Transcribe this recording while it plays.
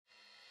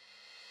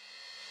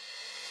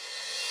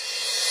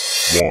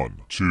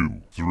1,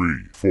 2,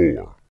 3,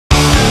 4.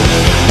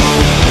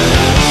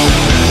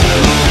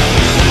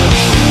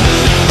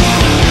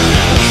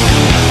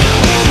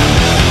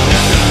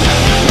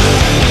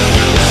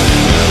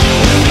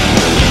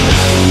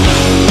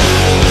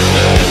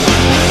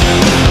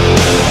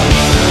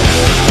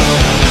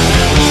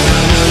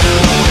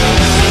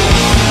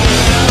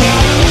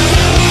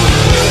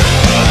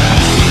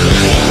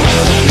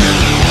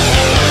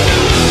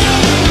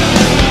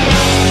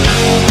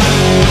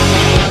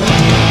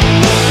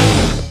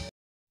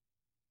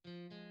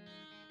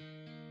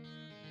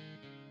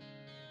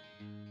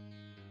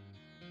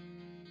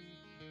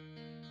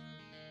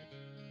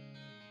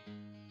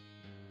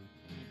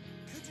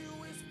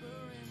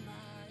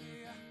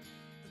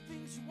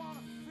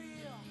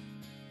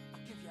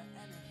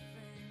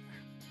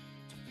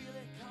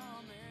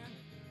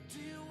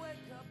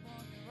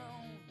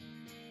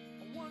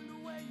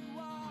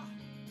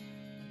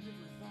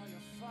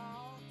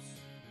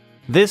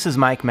 This is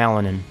Mike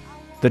Malinin,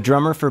 the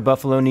drummer for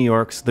Buffalo, New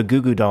York's the Goo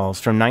Goo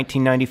Dolls from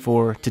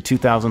 1994 to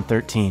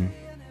 2013.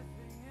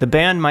 The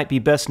band might be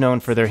best known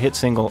for their hit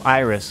single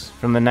Iris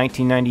from the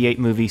 1998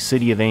 movie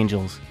City of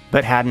Angels,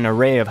 but had an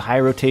array of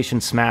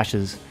high-rotation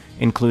smashes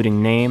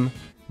including Name,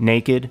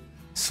 Naked,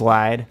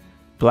 Slide,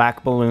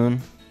 Black Balloon,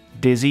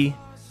 Dizzy,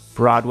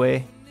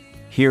 Broadway,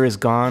 Here Is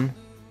Gone,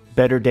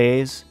 Better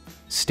Days,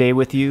 Stay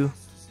With You,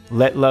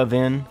 Let Love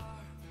In,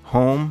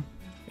 Home,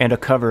 and a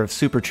cover of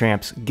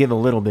Supertramp's Give a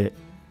Little Bit.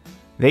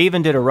 They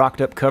even did a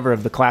rocked-up cover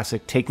of the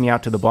classic Take Me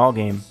Out to the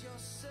Ballgame.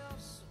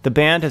 The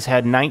band has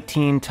had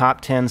 19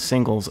 top 10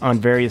 singles on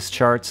various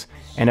charts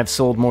and have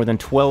sold more than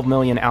 12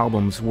 million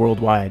albums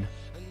worldwide.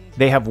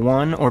 They have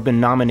won or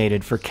been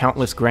nominated for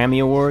countless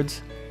Grammy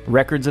Awards,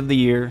 Records of the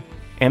Year,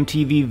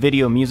 MTV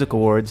Video Music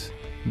Awards,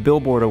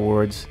 Billboard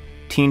Awards,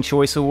 Teen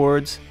Choice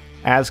Awards,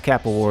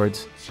 ASCAP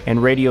Awards,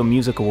 and Radio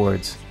Music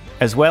Awards,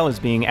 as well as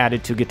being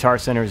added to Guitar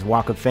Center's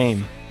Walk of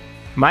Fame.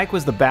 Mike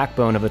was the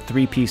backbone of a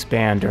three-piece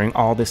band during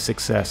all this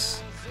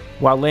success.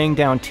 While laying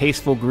down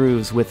tasteful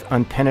grooves with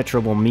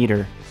unpenetrable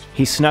meter,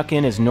 he snuck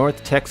in his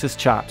North Texas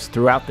chops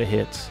throughout the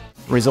hits,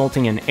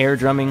 resulting in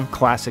air-drumming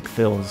classic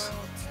fills.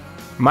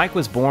 Mike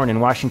was born in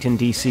Washington,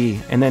 D.C.,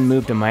 and then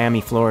moved to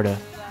Miami, Florida.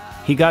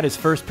 He got his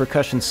first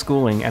percussion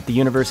schooling at the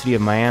University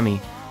of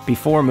Miami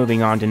before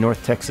moving on to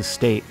North Texas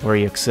State, where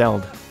he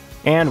excelled,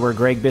 and where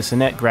Greg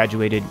Bissonette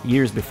graduated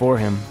years before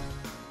him.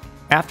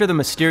 After the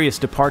mysterious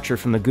departure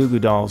from the Goo Goo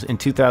Dolls in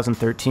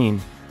 2013,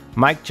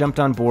 Mike jumped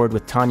on board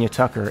with Tanya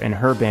Tucker and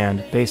her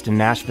band based in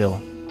Nashville.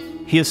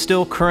 He is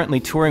still currently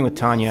touring with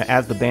Tanya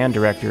as the band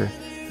director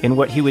in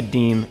what he would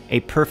deem a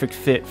perfect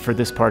fit for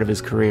this part of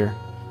his career.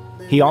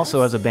 He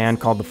also has a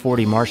band called the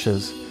 40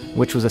 Marshas,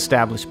 which was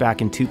established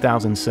back in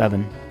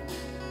 2007.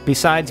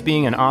 Besides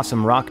being an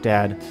awesome rock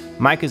dad,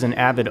 Mike is an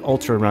avid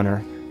ultra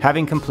runner,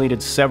 having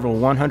completed several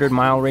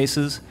 100-mile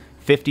races,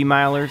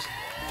 50-milers,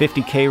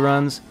 50K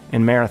runs,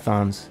 and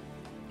marathons.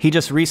 He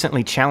just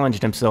recently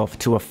challenged himself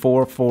to a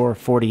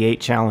 4-4-48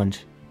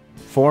 challenge.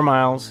 4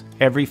 miles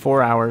every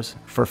 4 hours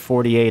for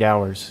 48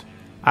 hours.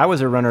 I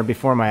was a runner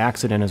before my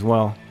accident as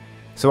well,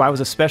 so I was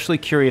especially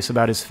curious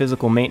about his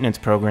physical maintenance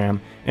program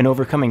and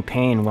overcoming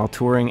pain while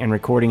touring and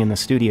recording in the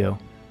studio.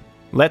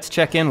 Let's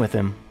check in with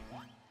him.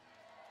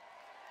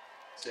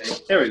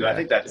 There we go. I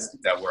think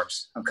that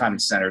works. I'm kind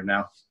of centered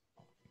now.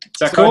 Is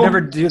that So cool? I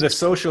never do the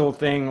social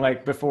thing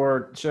like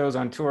before shows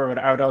on tour, but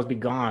I would always be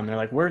gone. They're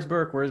like, "Where's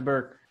Burke? Where's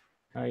Burke?"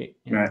 Right.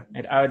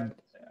 And I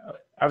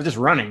was just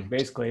running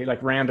basically,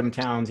 like random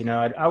towns. You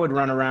know, I would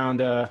run around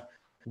a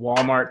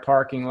Walmart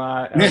parking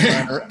lot.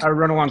 I would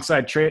run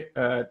alongside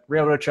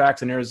railroad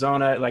tracks in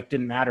Arizona. It like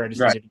didn't matter. I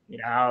just needed to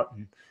get out.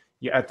 And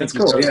yeah, I think that's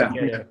cool.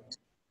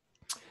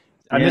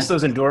 I miss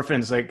those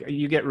endorphins. Like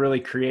you get really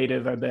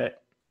creative. I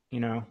bet. You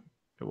know,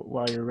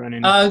 while you're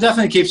running. It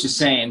definitely keeps you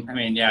sane. I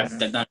mean, I've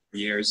done it for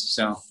years.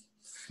 So,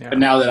 but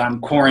now that I'm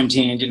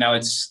quarantined, you know,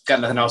 it's got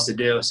nothing else to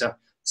do. So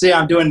yeah,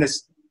 I'm doing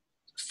this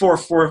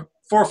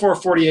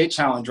 4-4-48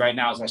 challenge right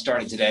now as I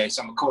started today.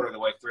 So I'm a quarter of the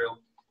way through,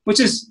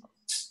 which is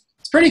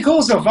it's pretty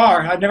cool so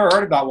far. I'd never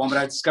heard about one, but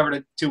I discovered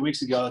it 2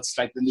 weeks ago. It's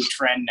like the new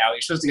trend now.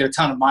 You're supposed to get a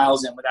ton of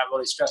miles in without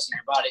really stressing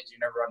your body because you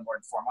never run more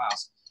than 4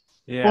 miles.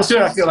 Yeah. We'll see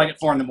what I feel like at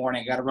 4 in the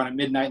morning. I got to run at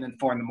midnight and then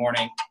 4 in the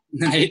morning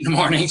and then 8 in the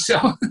morning.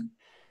 So.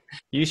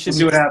 You should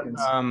see what happens.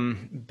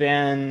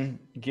 Ben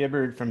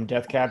Gibbard from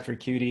Death Cab for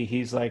Cutie.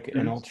 He's like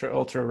an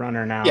ultra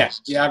runner now. Yeah.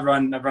 I've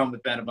run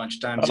with Ben a bunch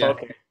of times. Oh,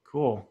 okay,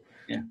 cool.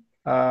 Yeah.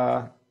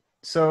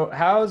 So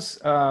how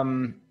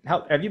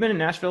have you been in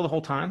Nashville the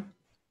whole time?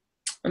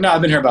 No,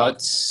 I've been here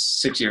about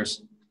 6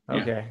 years.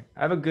 Okay, yeah.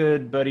 I have a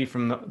good buddy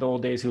from the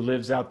old days who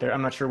lives out there.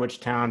 I'm not sure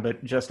which town,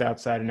 but just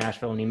outside of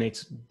Nashville, and he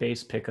makes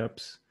bass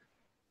pickups.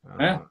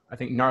 I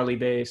think Gnarly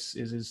Bass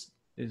is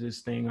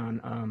his thing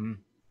on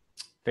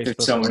Facebook.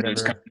 There's so many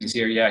companies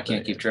here. Yeah, I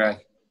can't keep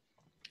track.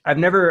 I've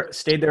never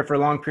stayed there for a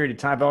long period of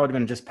time. I've always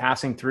been just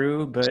passing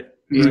through, but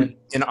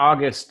in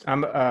August,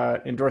 I'm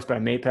endorsed by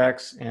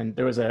Mapex, and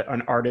there was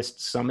an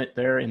artist summit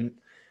there. And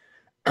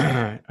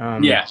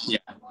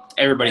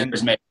everybody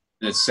was Mapex.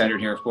 that's centered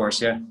here, of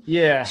course. Yeah.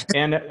 Yeah,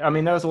 and I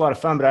mean that was a lot of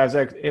fun, but I was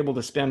able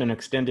to spend an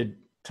extended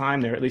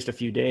time there, at least a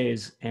few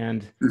days,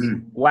 and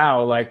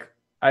wow, like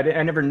I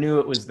never knew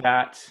it was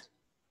that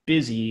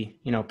busy,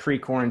 you know,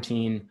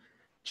 pre-quarantine,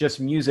 just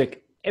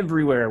music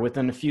everywhere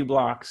within a few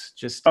blocks.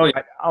 Just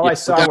I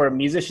saw were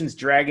musicians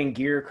dragging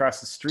gear across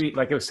the street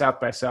like it was South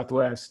by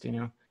Southwest, you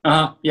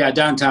know. Yeah,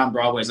 downtown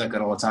Broadway's like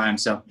that all the time.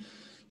 So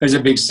there's a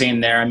big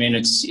scene there. I mean,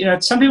 it's, you know,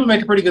 some people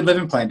make a pretty good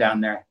living playing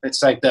down there.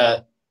 It's like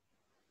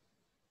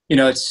you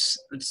know, it's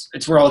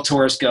where all the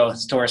tourists go.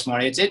 It's tourist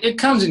money. It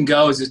comes and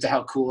goes as to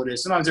how cool it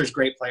is. Sometimes there's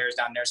great players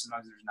down there.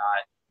 Sometimes there's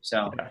not.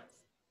 So,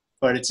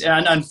 but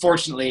and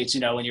unfortunately, it's,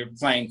 you know, when you're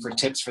playing for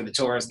tips for the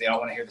tourists, they all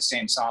want to hear the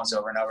same songs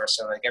over and over.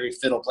 So like every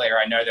fiddle player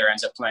I know there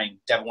ends up playing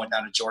Devil Went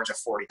Down to Georgia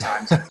 40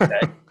 times.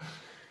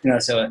 You know,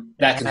 so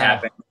that can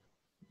happen.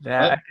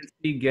 I can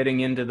see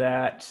getting into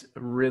that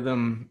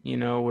rhythm, you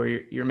know, where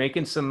you're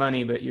making some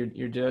money, but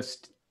you're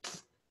just,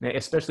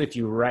 especially if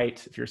you're a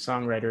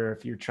songwriter,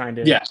 if you're trying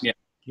to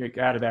get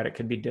out of that, it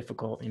could be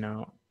difficult, you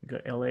know, go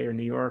to LA or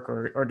New York,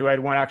 or do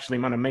I actually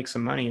want to make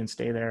some money and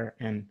stay there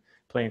and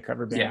play in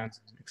cover bands,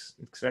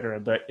 et cetera.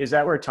 But is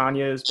that where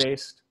Tanya is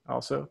based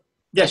also?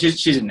 Yeah,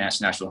 she's in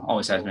Nashville,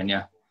 always has been.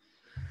 Yeah.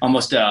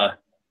 Almost, like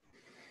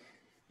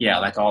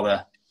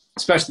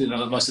especially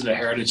most of the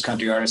heritage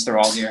country artists, they're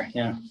all here.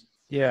 Yeah.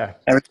 Yeah.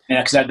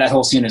 Because that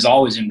whole scene has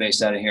always been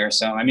based out of here.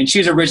 So, I mean,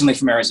 she's originally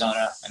from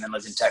Arizona and then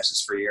lived in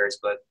Texas for years,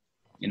 but,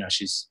 you know,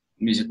 she's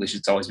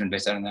always been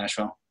based out of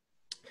Nashville.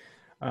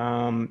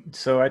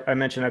 So I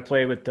mentioned I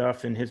play with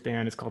Duff and his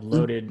band. It's called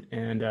Loaded.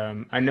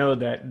 And I know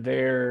that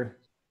they're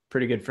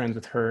pretty good friends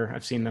with her.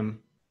 I've seen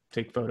them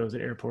take photos at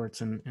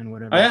airports and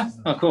whatever. Oh, yeah?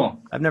 Oh,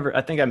 cool.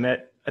 I think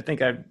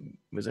I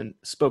was in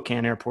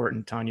Spokane Airport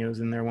and Tanya was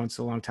in there once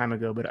a long time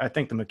ago, but I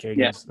think the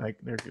McKagans, like,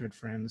 they're good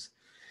friends.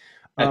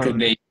 That could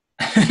be.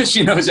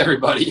 She knows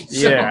everybody.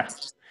 So.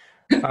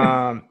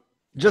 Yeah.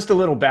 Just a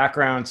little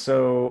background.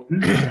 So,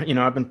 you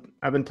know,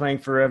 I've been playing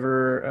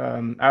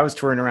forever. I was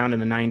touring around in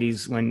the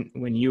 90s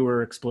when you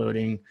were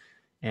exploding,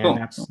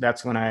 and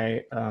that's when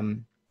I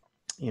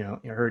you know,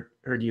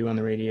 heard you on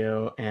the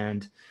radio.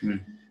 And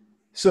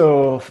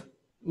so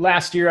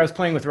last year I was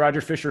playing with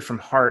Roger Fisher from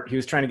Heart. He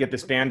was trying to get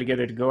this band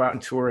together to go out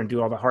and tour and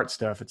do all the Heart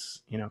stuff.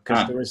 It's, you know,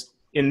 because there was,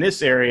 in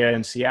this area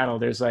in Seattle,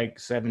 there's like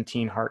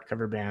 17 Heart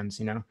cover bands,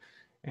 you know.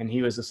 And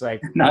he was just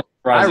like,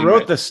 I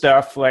wrote the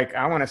stuff. Like,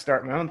 I want to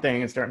start my own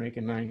thing and start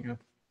making money. You know?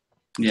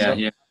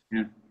 Yeah.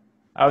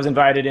 I was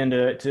invited in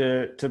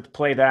to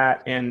play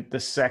that. And the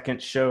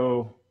second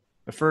show,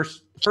 the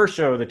first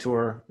show of the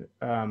tour,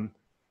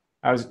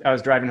 I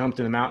was driving home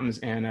through the mountains,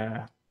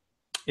 and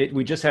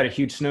we just had a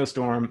huge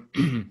snowstorm.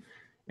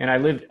 And I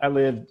lived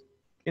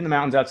in the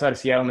mountains outside of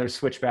Seattle, and there's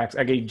switchbacks.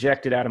 I got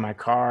ejected out of my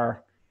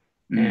car.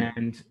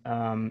 And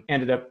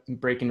ended up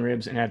breaking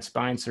ribs and had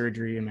spine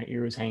surgery, and my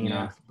ear was hanging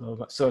off. Blah, blah,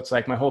 blah. So it's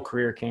like my whole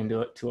career came to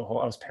a whole.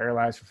 I was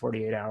paralyzed for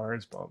 48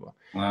 hours. Blah blah.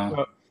 Wow.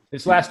 So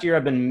this last year,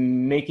 I've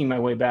been making my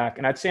way back,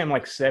 and I'd say I'm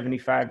like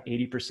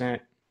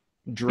 75-80%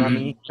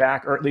 drummy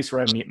back, or at least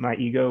where my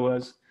ego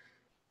was.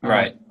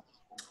 Right.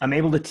 I'm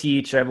able to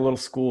teach. I have a little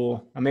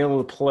school. I'm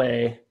able to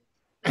play,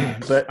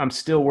 but I'm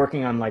still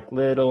working on like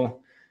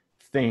little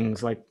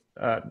things, like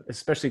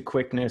especially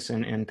quickness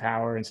and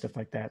power and stuff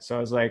like that. So I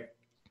was like,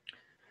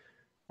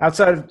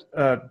 outside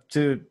of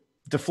to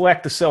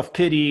deflect the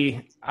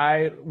self-pity,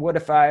 what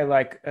if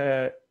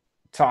I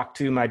talk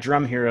to my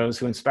drum heroes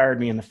who inspired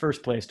me in the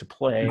first place to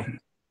play,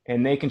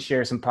 and they can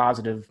share some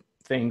positive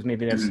things,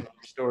 maybe that's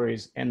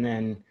stories. And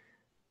then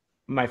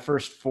my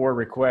first 4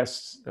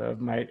 requests of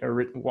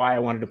why I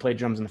wanted to play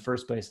drums in the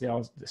first place, they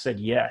all said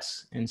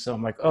yes. And so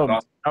I'm like,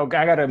 I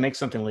got to make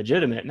something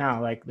legitimate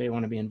now. Like, they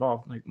want to be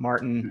involved, like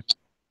Martin,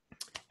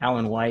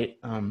 Alan White.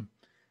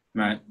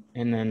 Right.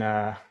 And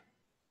then,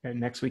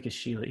 next week is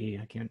Sheila E.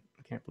 I can't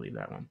believe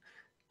that one.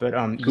 But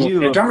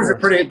cool. Drummers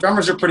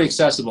are pretty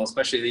accessible,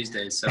 especially these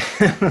days. So.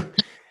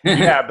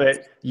 Yeah,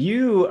 but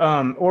you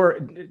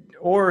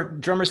or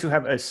drummers who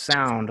have a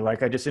sound,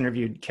 like I just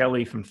interviewed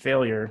Kelly from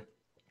Failure,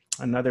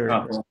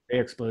 another they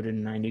exploded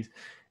in the 90s,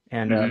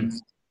 and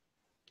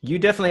you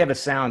definitely have a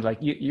sound. Like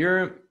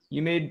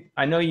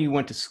I know you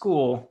went to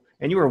school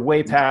and you were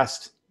way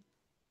past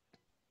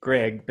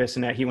Greg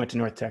Bissonette. He went to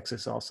North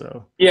Texas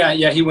also. Yeah,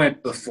 he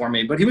went before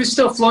me, but he was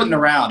still floating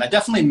around. I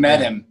definitely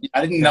met him.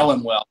 I didn't know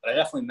him well, but I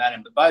definitely met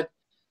him. But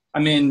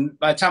by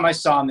the time I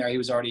saw him there, he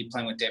was already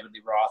playing with David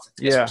Lee Roth.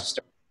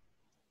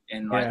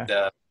 In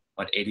the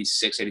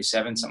 86,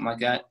 87, something like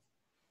that.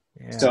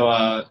 Yeah.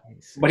 So,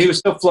 but he was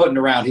still floating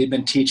around. He'd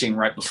been teaching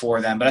right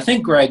before then. But I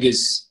think Greg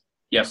is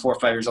 4 or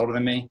 5 years older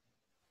than me.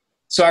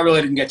 So I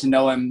really didn't get to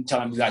know him until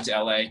I moved out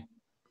to LA.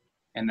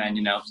 And then,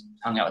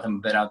 hung out with him a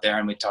bit out there,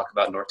 and we talked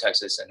about North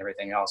Texas and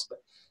everything else. But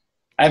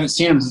I haven't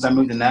seen him since I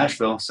moved to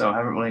Nashville, so I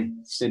haven't really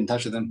stayed in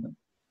touch with him.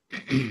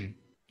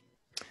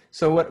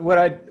 So what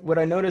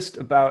I noticed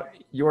about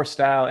your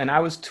style, and I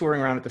was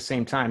touring around at the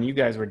same time. You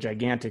guys were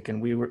gigantic, and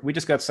we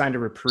just got signed to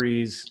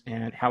Reprise,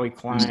 and Howie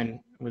Klein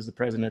was the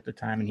president at the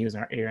time, and he was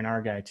our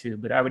A&R guy too.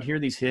 But I would hear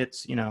these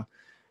hits, out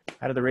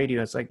of the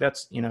radio. It's like,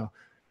 that's,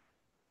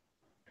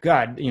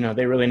 God,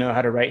 they really know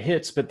how to write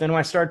hits. But then when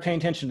I started paying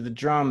attention to the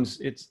drums,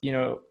 it's,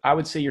 I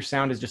would say your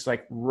sound is just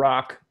like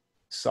rock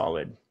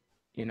solid,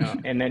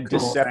 and then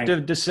Cool,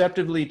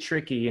 deceptively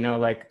tricky,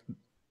 like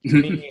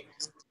me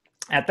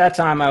at that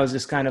time, I was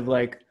just kind of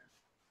like,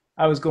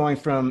 I was going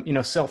from,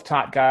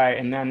 self-taught guy,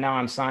 and then now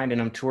I'm signed and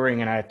I'm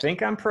touring and I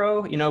think I'm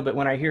pro, but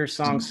when I hear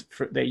songs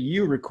that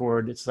you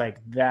record, it's like,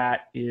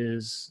 that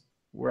is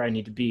where I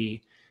need to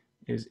be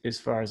is as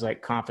far as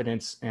like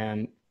confidence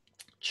and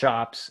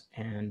chops,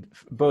 and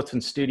both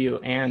in studio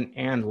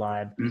and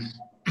live.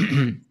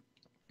 And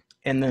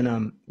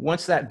then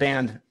once that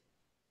band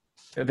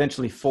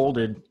eventually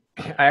folded,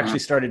 I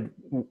actually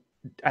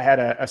I had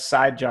a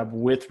side job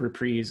with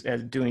Reprise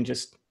as doing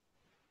just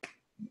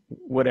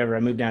whatever. I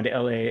moved down to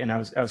LA and I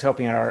was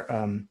helping out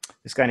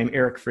this guy named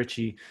Eric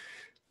Fritchie.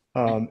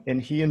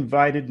 And he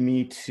invited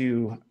me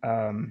to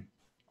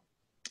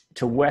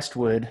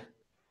Westwood.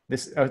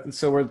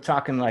 So we're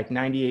talking like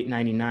 98,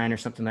 99 or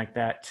something like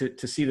that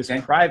to see this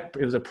private.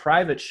 It was a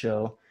private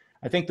show.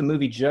 I think the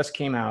movie just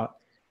came out,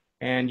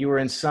 and you were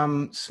in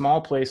some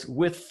small place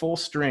with full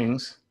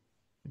strings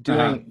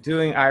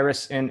doing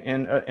Iris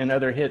and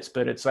other hits.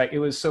 But it's like, it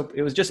was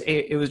just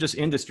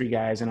industry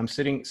guys. And I'm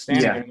standing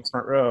in the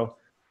front row.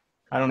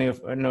 I don't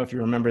know if you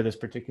remember this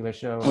particular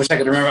show. I wish I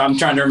could remember. I'm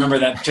trying to remember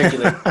that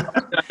particular.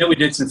 I know we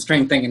did some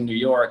string thing in New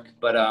York,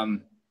 but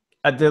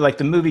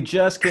the movie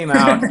just came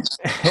out,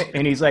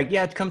 and he's like,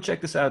 "Yeah, come check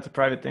this out. It's a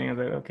private thing." I was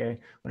like, "Okay,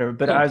 whatever."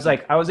 But I was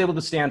like, I was able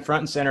to stand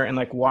front and center and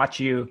like watch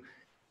you,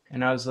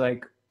 and I was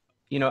like,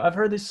 I've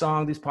heard these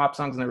pop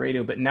songs on the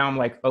radio, but now I'm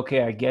like,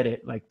 okay, I get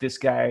it. Like this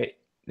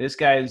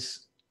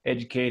guy's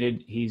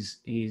educated.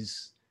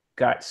 He's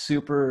got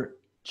super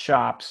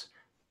chops,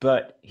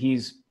 but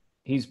he's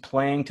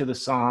playing to the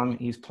song.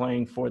 He's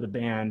playing for the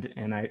band,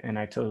 and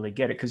I totally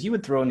get it. Because you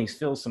would throw in these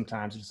fills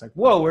sometimes, just like,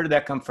 whoa, where did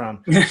that come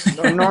from?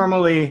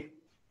 Normally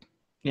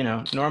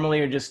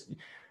you're just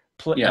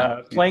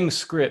playing the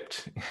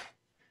script.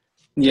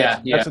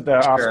 That's what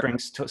the Offspring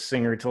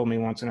singer told me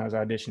once when I was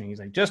auditioning. He's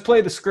like, just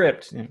play the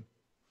script.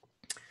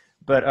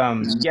 But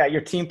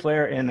you're a team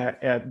player, and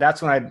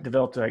that's when I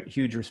developed a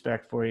huge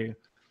respect for you.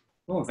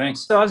 Oh,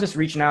 thanks. So I was just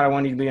reaching out. I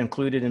wanted you to be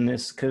included in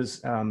this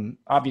because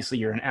obviously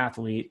you're an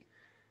athlete.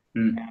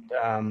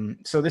 And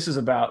so this is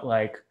about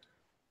like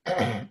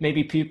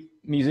maybe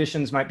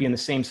musicians might be in the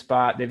same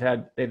spot. They've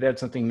had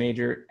something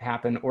major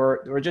happen,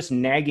 or just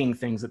nagging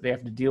things that they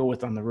have to deal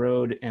with on the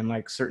road, and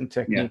like certain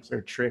techniques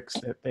or tricks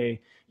that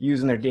they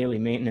use in their daily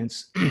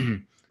maintenance.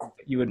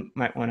 You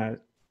might want to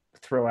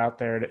throw out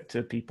there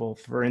to people,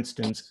 for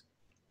instance,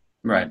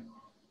 right?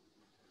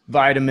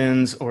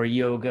 Vitamins or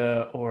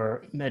yoga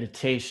or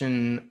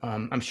meditation.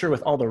 I'm sure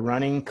with all the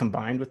running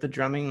combined with the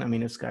drumming, I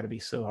mean, it's got to be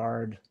so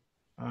hard.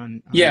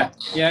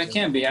 It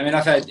can be. I mean,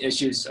 I've had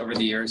issues over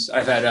the years.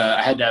 I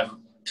had to have,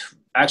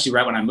 actually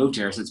right when I moved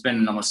here, so it's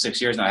been almost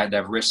 6 years now, I had to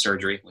have wrist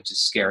surgery, which is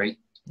scary.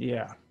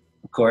 Yeah.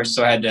 Of course.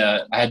 So I had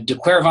de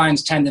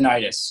Quervain's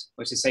tendonitis,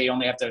 which they say you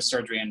only have to have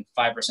surgery in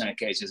 5% of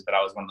cases, but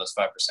I was one of those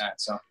 5%.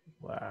 So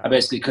I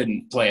basically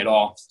couldn't play at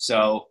all.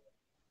 So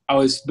I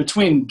was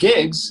between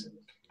gigs.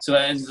 So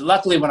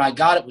luckily when I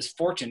got it was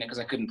fortunate because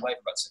I couldn't play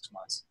for about 6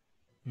 months.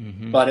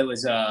 But it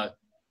was,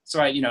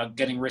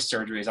 getting wrist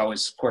surgery is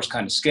always, of course,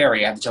 kind of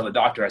scary. I had to tell the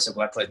doctor, I said,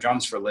 well, I play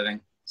drums for a living.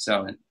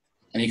 So,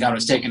 and he kind of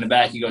was taken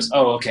aback. He goes,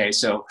 oh, okay.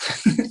 So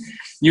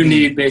you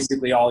need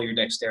basically all your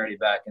dexterity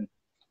back. And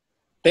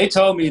they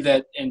told me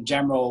that in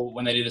general,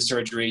 when they do the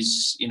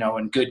surgeries,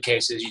 in good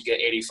cases, you get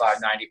 85,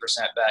 90%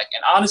 back.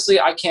 And honestly,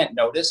 I can't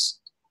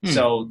notice.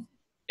 So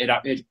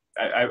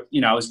I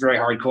was very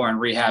hardcore in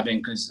rehabbing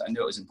because I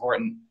knew it was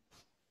important.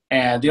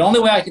 And the only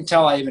way I can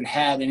tell I even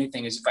had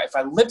anything is if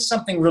I lift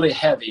something really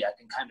heavy, I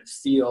can kind of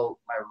feel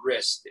my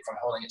wrist if I'm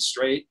holding it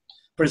straight.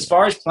 But as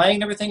far as playing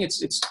and everything,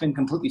 it's been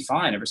completely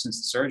fine ever since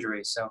the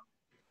surgery. So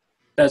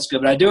that's good.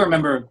 But I do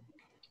remember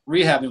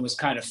rehabbing was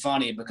kind of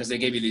funny because they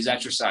gave you these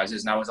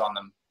exercises and I was on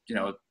them,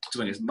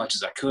 doing as much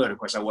as I could. Of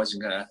course, I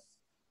wasn't gonna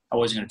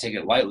take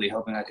it lightly,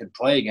 hoping I could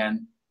play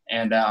again.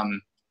 And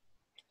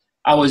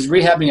I was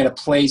rehabbing at a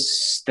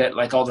place that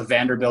like all the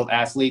Vanderbilt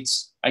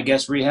athletes, I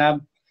guess,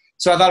 rehab.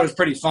 So I thought it was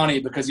pretty funny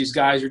because these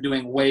guys are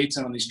doing weights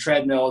and on these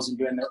treadmills and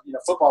doing their,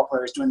 football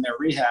players doing their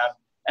rehab.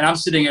 And I'm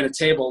sitting at a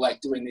table,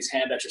 like doing these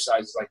hand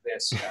exercises like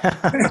this.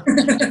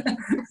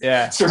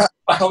 Yeah. Surrounded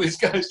by all these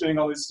guys doing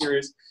all this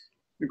serious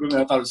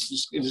equipment. I thought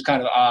it was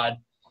kind of odd,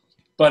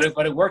 but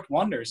it worked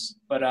wonders.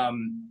 But I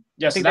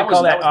think they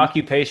call that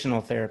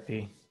occupational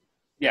therapy.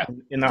 Yeah.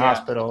 In the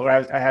hospital,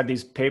 where I had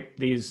these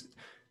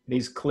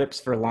clips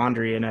for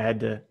laundry, and I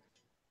had to,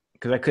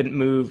 because I couldn't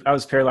move. I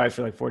was paralyzed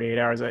for like 48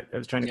 hours. I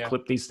was trying to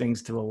clip these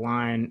things to a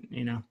line,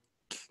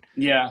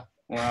 Yeah.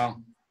 Wow.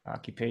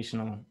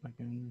 Occupational.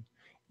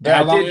 But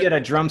I did get a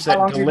drum set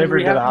delivered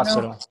to the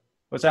hospital.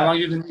 What's that? How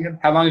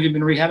long have you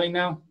been rehabbing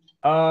now?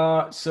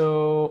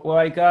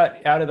 I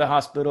got out of the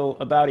hospital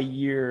about a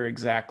year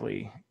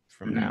exactly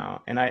from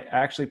now. And I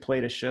actually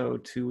played a show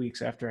 2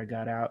 weeks after I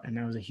got out, and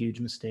that was a huge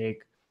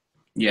mistake.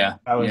 Yeah.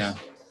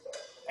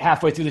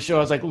 halfway through the show, I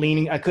was like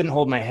leaning, I couldn't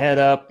hold my head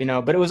up, you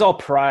know, but it was all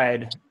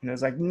pride. And I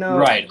was like, no,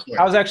 Right.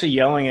 I was actually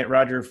yelling at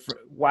Roger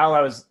while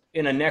I was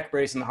in a neck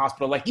brace in the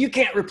hospital, like, you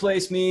can't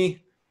replace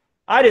me.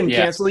 I didn't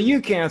cancel, you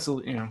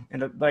canceled, you know,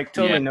 and like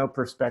totally no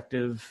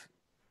perspective.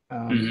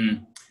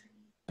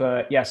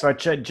 But yeah, so I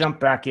jumped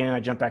back in. I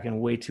jumped back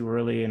in way too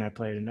early, and I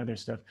played another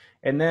stuff.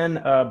 And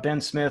then Ben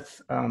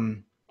Smith,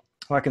 who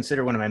I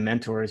consider one of my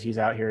mentors, he's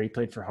out here. He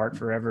played for Heart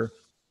Forever,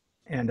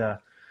 and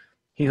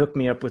he hooked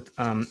me up with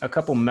a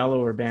couple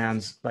mellower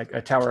bands, like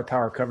a Tower of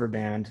Power cover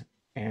band,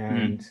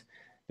 and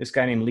this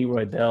guy named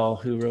Leroy Bell,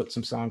 who wrote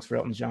some songs for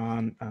Elton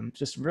John,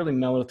 just really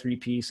mellow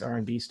 3-piece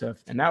R&B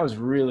stuff. And that was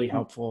really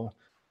helpful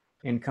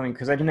in coming,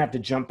 because I didn't have to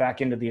jump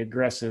back into the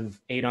aggressive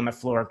 8 on the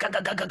floor,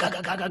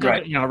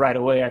 you know, right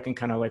away. I can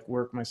kind of like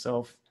work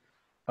myself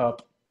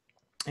up,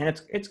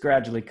 and it's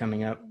gradually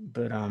coming up.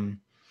 But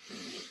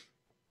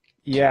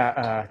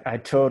I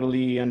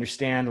totally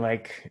understand,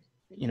 like,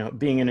 you know,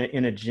 being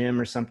in a gym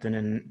or something,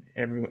 and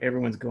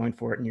everyone's going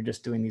for it, and you're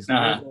just doing these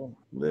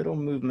little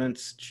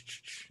movements.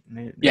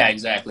 Yeah,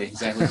 exactly.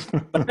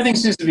 Everything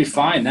seems to be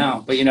fine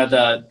now. But you know,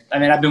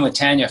 I've been with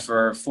Tanya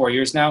for 4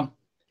 years now.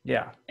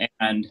 Yeah,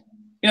 and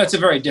you know, it's a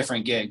very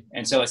different gig,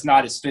 and so it's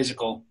not as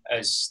physical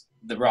as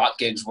the rock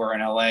gigs were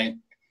in LA,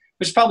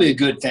 which is probably a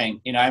good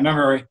thing. You know, I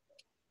remember,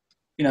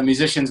 you know,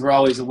 musicians were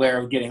always aware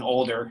of getting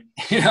older.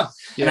 You know,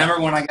 and I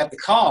remember when I got the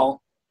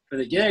call for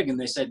the gig, and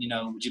they said, you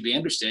know, would you be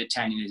interested?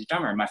 Tanya needs a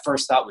drummer. And my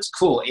first thought was,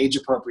 cool,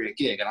 age-appropriate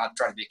gig. I don't have to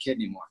try to be a kid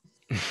anymore.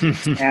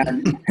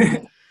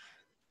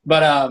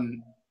 But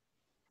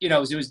you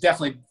know, it was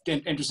definitely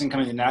interesting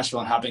coming to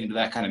Nashville and hopping into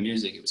that kind of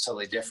music. It was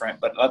totally different.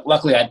 But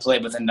luckily, I'd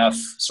played with enough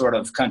sort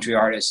of country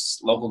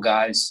artists, local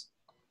guys,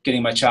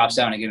 getting my chops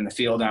down and getting the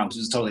feel down, because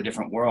it was a totally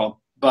different world.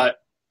 But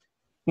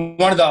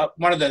one of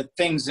the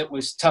things that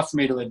was tough for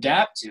me to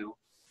adapt to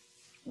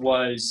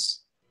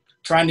was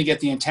trying to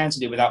get the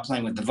intensity without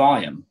playing with the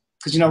volume.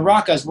 Because, you know,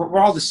 rock guys, we're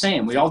all the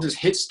same. We all just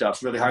hit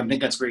stuff really hard. I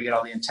think that's where you get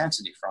all the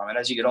intensity from. And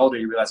as you get older,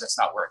 you realize that's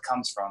not where it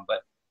comes from.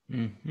 But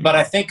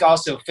I think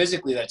also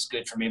physically that's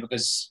good for me,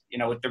 because, you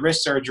know, with the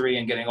wrist surgery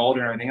and getting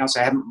older and everything else,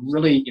 I haven't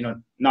really, you know,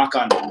 knock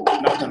on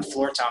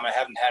floor time, I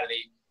haven't had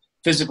any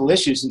physical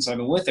issues since I've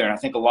been with her. And I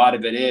think a lot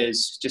of it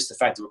is just the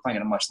fact that we're playing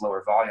at a much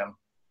lower volume.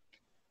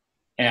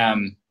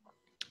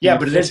 Yeah,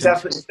 but it's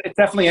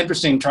definitely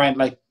interesting trying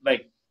like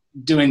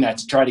doing that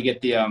to try to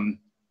get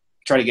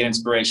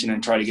inspiration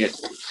and try to get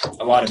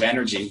a lot of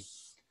energy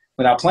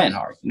without playing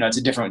hard. You know, it's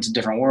a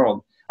different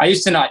world. I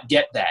used to not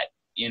get that,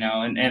 you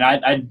know, and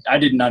I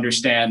didn't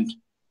understand,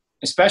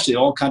 especially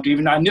old country.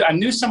 Even I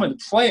knew some of the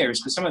players,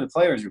 because some of the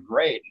players were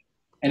great,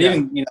 and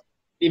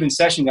even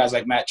session guys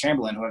like Matt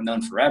Chamberlain, who I've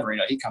known forever. You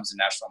know, he comes to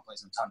Nashville and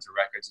plays on tons of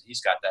records, and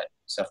he's got that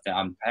stuff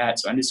down pat.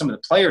 So I knew some of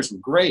the players were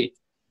great,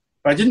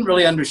 but I didn't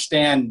really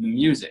understand the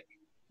music,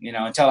 you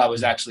know, until I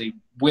was actually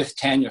with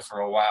Tanya for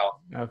a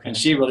while. Okay. And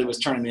she really was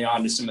turning me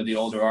on to some of the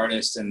older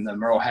artists and the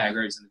Merle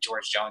Haggards and the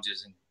George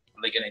Joneses, and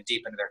really getting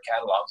deep into their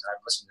catalogs. And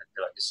I've listened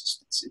to it, like,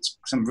 it's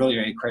some really,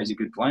 really crazy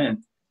good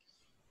playing.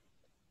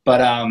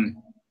 But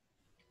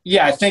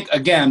yeah, I think,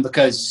 again,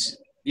 because,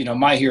 you know,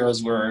 my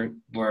heroes were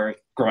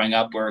growing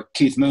up were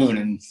Keith Moon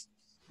and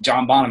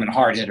John Bonham and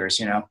hard hitters,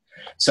 you know.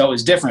 So it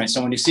was different.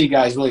 So when you see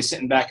guys really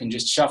sitting back and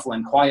just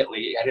shuffling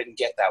quietly, I didn't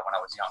get that when I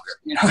was younger.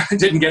 You know, I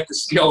didn't get the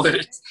skill that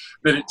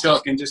it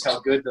took, and just how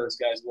good those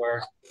guys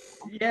were.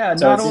 Yeah,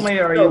 so not only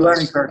are you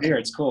learning curve here,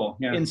 it's cool.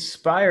 Yeah.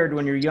 Inspired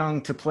when you're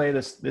young to play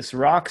this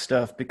rock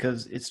stuff,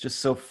 because it's just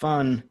so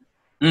fun.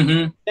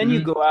 Then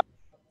you go out.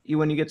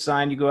 When you get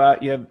signed, you go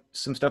out. You have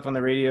some stuff on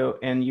the radio,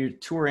 and you're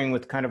touring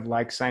with kind of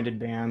like signed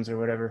bands or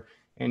whatever,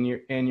 and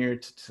you're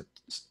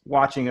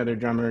watching other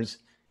drummers.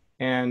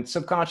 And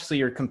subconsciously,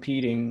 you're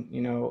competing,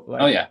 you know,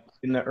 like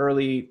in the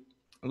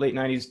late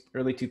 90s,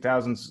 early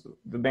 2000s,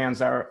 the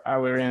bands I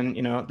were in,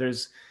 you know,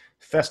 there's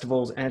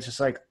festivals, and it's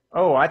just like,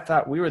 oh, I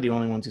thought we were the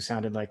only ones who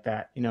sounded like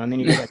that, you know. And then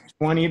you get like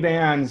 20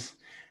 bands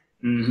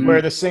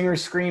where the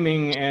singer's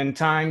screaming and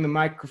tying the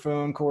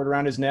microphone cord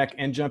around his neck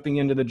and jumping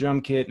into the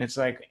drum kit. And it's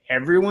like,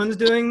 everyone's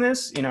doing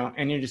this, you know,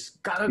 and you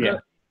just gotta go.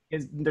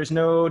 There's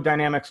no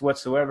dynamics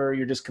whatsoever.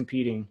 You're just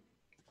competing.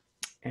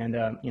 And,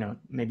 you know,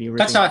 maybe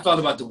that's how I felt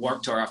about the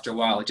Warped Tour after a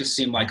while. It just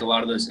seemed like a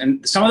lot of those,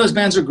 and some of those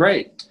bands are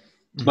great,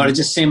 but it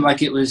just seemed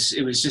like it was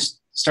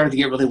just started to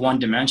get really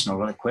one-dimensional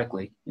really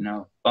quickly, you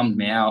know, bummed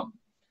me out.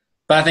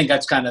 But I think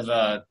that's kind of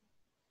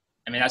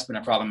that's been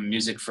a problem in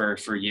music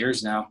for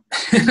years now.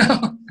 You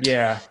know?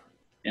 Yeah.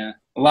 A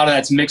lot of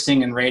that's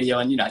mixing and radio,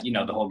 and you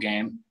know the whole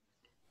game.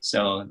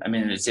 So, I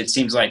mean, it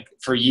seems like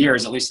for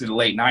years, at least in the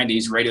late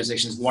 90s, radio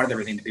stations wanted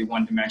everything to be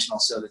one-dimensional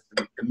so that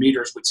the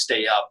meters would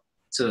stay up,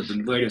 so that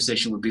the radio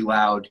station would be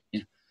loud. You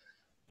know?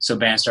 So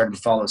bands started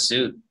to follow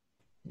suit.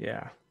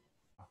 Yeah.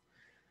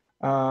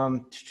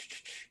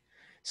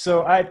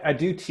 So I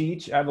do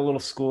teach. I have a little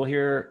school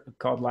here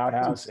called Loud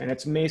House, and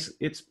it's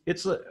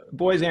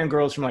boys and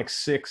girls from like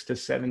 6 to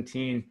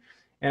 17.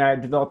 And I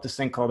developed this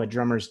thing called a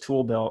drummer's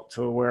tool belt,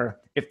 to where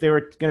if they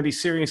were going to be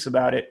serious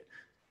about it,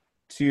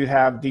 to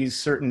have these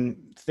certain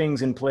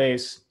things in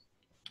place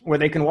where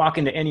they can walk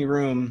into any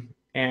room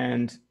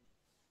and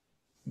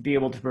be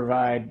able to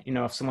provide,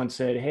 if someone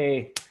said,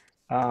 hey,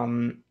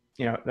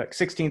 like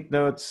 16th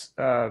notes,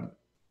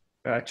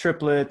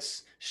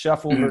 triplets,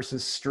 shuffle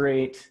versus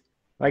straight.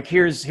 Like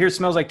here's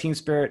Smells Like Teen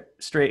Spirit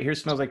straight.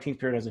 Here's Smells Like Teen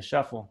Spirit as a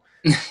shuffle.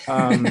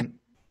 The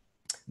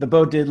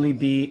Bo Diddley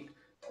beat.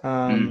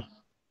 I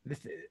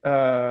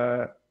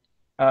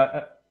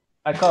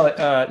call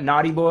it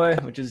Naughty Boy,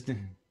 which is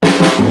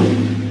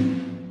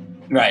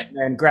right,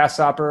 and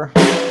Grasshopper.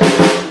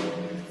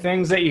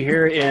 Things that you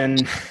hear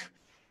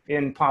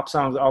in pop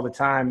songs all the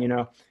time,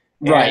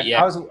 Right. And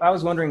Yeah. I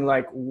was wondering,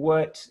 like,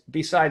 what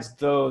besides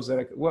those,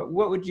 what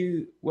would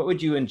you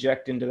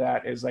inject into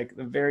that as like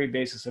the very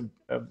basis of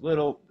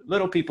little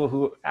people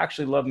who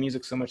actually love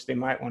music so much they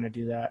might want to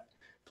do that,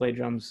 play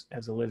drums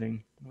as a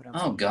living. What else?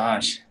 Oh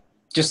gosh,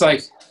 just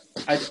like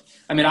I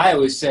mean, I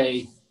always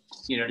say,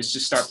 just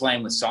start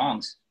playing with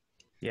songs.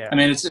 Yeah. I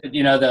mean, it's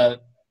the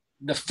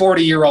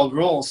 40-year-old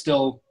rule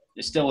still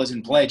is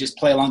in play. Just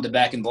play along to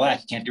Back in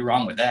Black. You can't do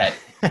wrong with that.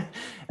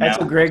 That's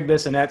what Greg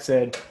Bissonette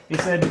said. He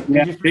said,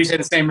 Did he say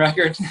the same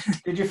record?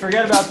 Did you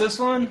forget about this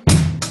one?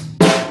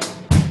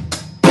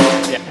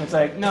 Yeah. And it's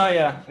like, no,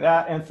 yeah,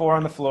 that and Four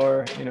on the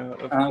Floor,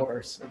 of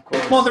course.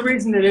 Well, the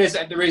reason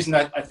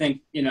I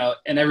think,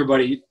 and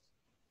everybody,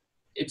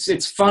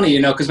 it's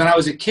funny, because when I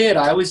was a kid,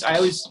 I always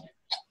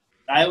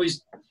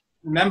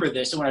remember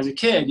this. And when I was a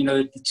kid,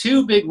 the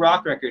two big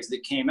rock records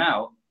that came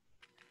out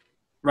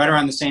right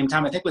around the same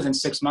time, I think within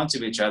 6 months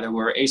of each other,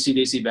 were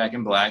AC/DC Back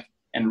in Black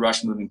and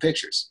Rush Moving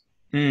Pictures.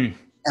 And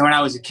when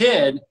I was a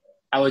kid,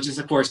 I was just,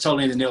 of course,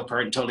 totally into Neil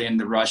Peart and totally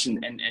into Rush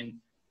and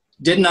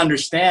didn't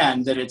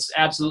understand that it's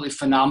absolutely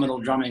phenomenal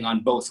drumming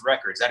on both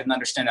records. I didn't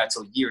understand that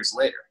until years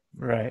later.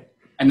 Right.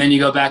 And then you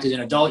go back as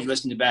an adult, you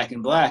listen to Back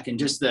in Black and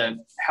just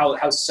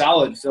how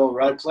solid Phil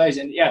Rudd plays.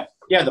 And yeah,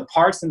 the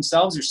parts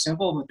themselves are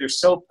simple, but they're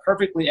so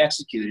perfectly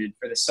executed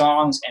for the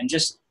songs. And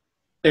just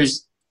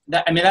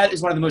that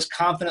is one of the most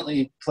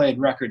confidently played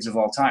records of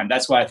all time.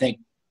 That's why I think,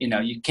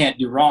 you can't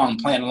do wrong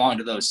playing along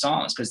to those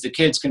songs, because the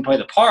kids can play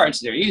the parts.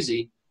 They're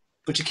easy,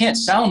 but you can't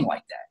sound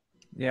like that.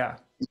 Yeah.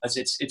 Because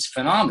it's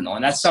phenomenal.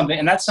 And that's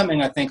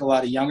something I think a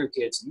lot of younger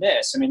kids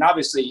miss. I mean,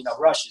 obviously,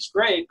 Rush is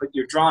great, but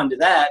you're drawn to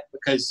that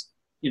because,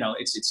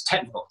 it's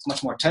technical. It's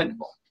much more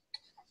technical.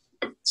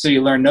 So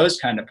you learn those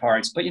kind of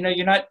parts, but you're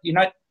not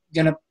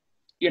gonna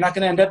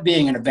end up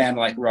being in a band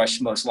like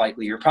Rush. Most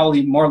likely, you're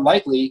probably more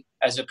likely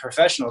as a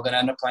professional going to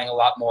end up playing a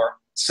lot more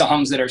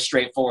songs that are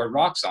straightforward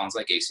rock songs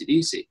like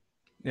AC/DC.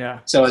 Yeah.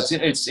 So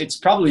it's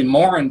probably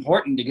more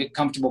important to get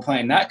comfortable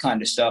playing that kind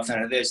of stuff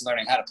than it is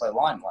learning how to play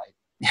Limelight.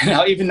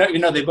 Even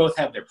though they both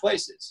have their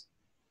places.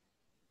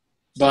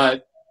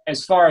 But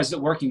as far as the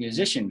working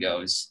musician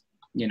goes,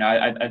 you're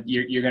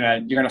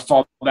gonna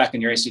fall back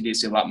on your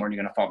AC/DC a lot more than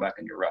you're gonna fall back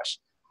on your Rush.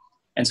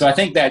 And so I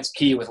think that's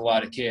key with a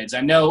lot of kids. I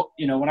know,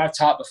 when I've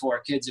taught before,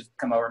 kids have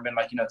come over and been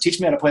like, teach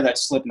me how to play that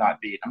Slipknot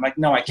beat. I'm like,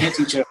 no, I can't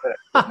teach you how to play that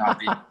Slipknot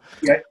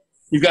beat.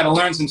 You've got to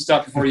learn some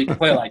stuff before you can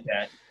play like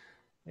that.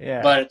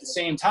 Yeah. But at the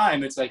same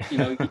time, it's like,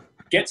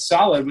 get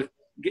solid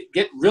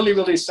get really,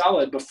 really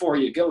solid before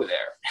you go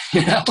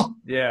there.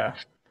 Yeah.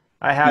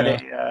 I had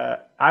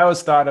I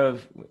always thought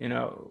of,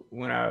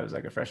 when I was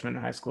like a freshman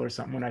in high school or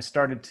something, when I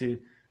started to,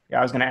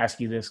 I was going to ask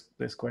you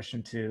this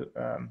question too.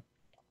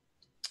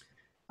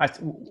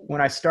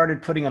 When I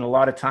started putting in a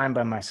lot of time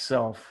by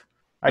myself,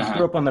 I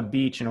grew up on the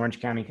beach in Orange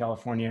County,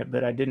 California,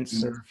 but I didn't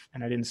surf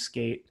and I didn't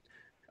skate.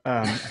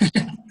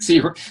 So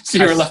you were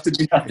left to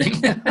do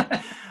nothing.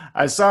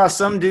 I saw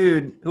some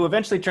dude who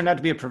eventually turned out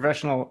to be a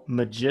professional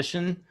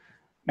magician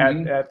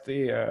at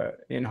the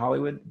in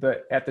Hollywood,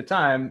 but at the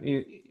time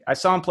I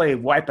saw him play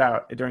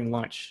Wipeout during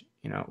lunch,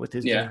 with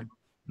his band.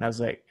 And I was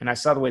like, and I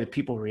saw the way the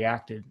people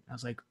reacted. I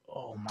was like,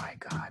 oh my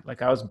God,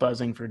 like I was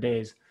buzzing for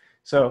days.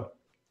 So,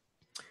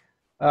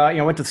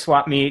 went to the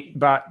swap meet,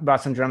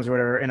 bought some drums or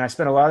whatever, and I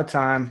spent a lot of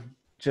time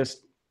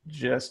just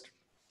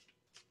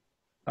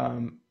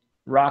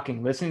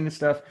rocking, listening to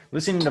stuff,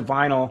 listening to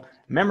vinyl,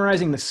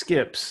 memorizing the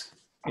skips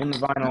in the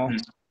vinyl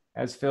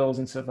as fills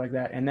and stuff like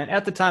that. And then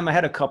at the time I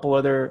had a couple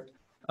other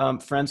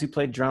friends who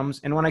played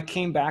drums. And when I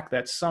came back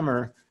that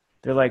summer,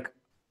 they're like,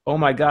 oh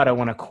my God, I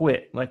want to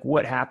quit. Like,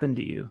 what happened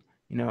to you?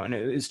 And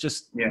it's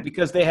just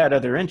because they had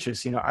other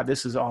interests,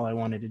 this is all I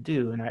wanted to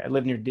do. And I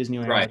lived near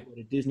Disneyland. Right. I go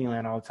to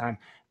Disneyland all the time.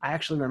 I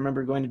actually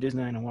remember going to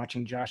Disneyland and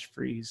watching Josh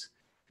Freeze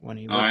when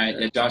he all right.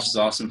 Yeah, Josh is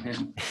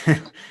awesome.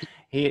 I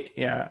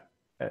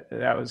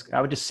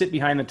would just sit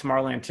behind the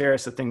Tomorrowland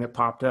Terrace, the thing that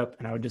popped up,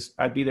 and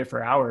I'd be there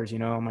for hours,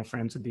 all my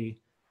friends would be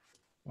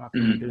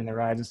walking and doing their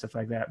rides and stuff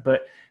like that.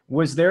 But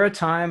was there a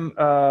time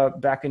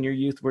back in your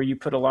youth where you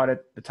put a lot of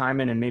the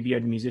time in and maybe you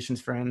had musicians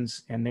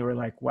friends and they were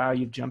like, wow,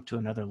 you've jumped to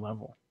another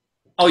level?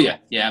 Oh yeah.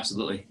 Yeah,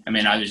 absolutely. I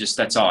mean,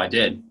 that's all I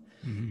did.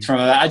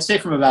 I'd say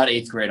from about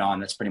 8th grade on,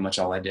 that's pretty much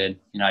all I did.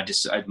 My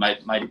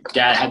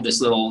dad had this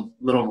little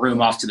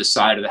room off to the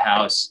side of the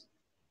house,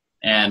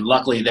 and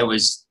luckily it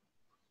was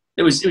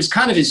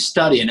kind of his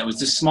study, and it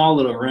was this small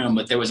little room,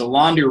 but there was a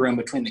laundry room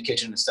between the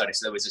kitchen and the study.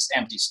 So there was this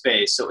empty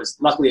space. So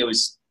luckily it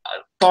was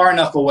far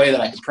enough away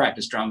that I could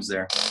practice drums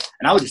there.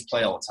 And I would just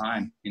play all the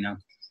time, you know.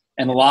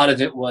 And a lot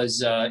of it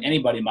was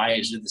anybody my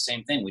age did the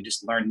same thing. We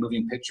just learned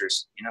moving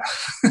pictures, you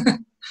know.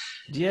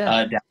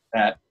 Yeah. Down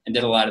that, and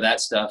did a lot of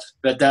that stuff.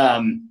 But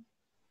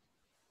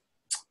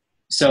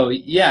so,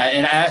 yeah,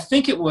 and I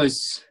think it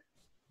was,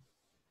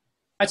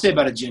 I'd say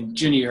about a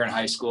junior year in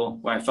high school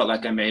where I felt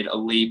like I made a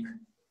leap.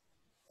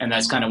 And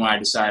that's kind of when I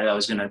decided I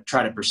was going to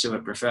try to pursue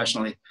it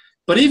professionally.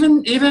 But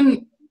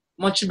even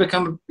once you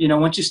become, you know,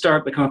 once you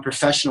start becoming a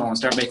professional and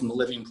start making a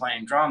living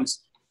playing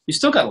drums, you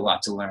still got a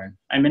lot to learn.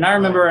 I mean, I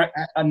remember I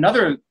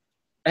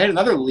had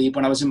another leap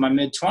when I was in my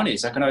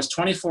mid-20s. Like when I was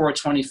 24 or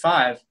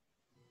 25,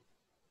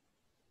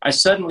 I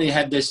suddenly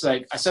had this,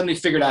 like, I suddenly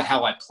figured out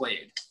how I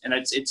played. And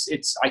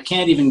it's I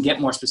can't even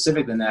get more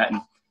specific than that.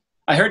 And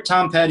I heard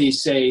Tom Petty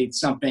say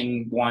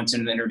something once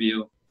in an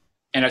interview,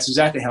 and that's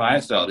exactly how I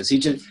felt. Is he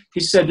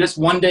said just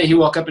one day he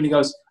woke up and he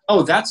goes,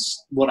 oh,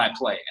 that's what I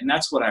play and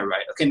that's what I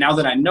write. Okay, now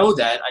that I know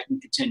that, I can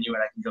continue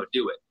and I can go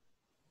do it.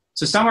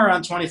 So somewhere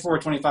around 24 or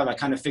 25, I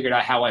kind of figured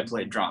out how I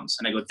played drums.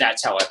 And I go,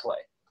 that's how I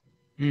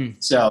play.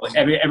 So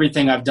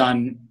everything I've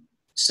done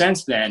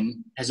since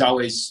then has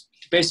always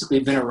basically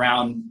been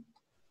around.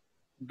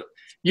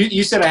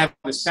 You said I have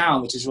a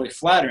sound, which is really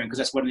flattering because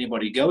that's what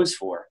anybody goes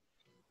for.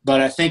 But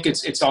I think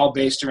it's all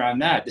based around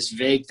that, this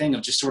vague thing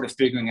of just sort of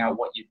figuring out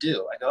what you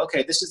do. I go,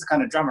 okay, this is the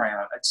kind of drummer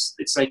I am.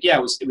 It's like, yeah,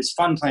 it was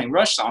fun playing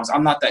Rush songs.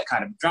 I'm not that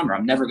kind of drummer.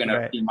 I'm never going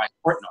to be Mike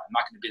Portnoy. I'm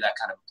not going to be that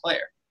kind of a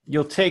player.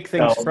 You'll take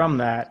things from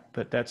that,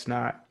 but that's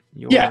not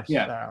your style.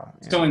 Yeah.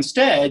 So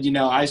instead, you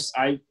know, I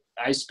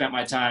spent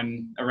my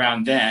time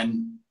around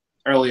then,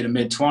 early to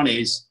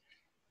mid-20s,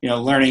 you know,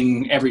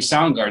 learning every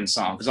Soundgarden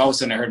song because all of a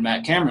sudden I heard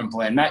Matt Cameron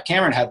play. And Matt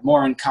Cameron had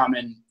more in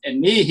common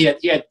than me. He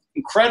had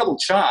incredible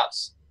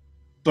chops,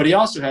 but he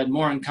also had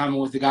more in common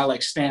with a guy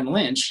like Stan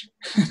Lynch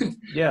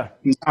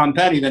and Tom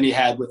Petty than he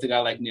had with a guy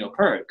like Neil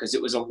Peart, because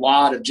it was a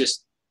lot of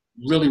just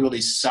really,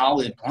 really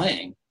solid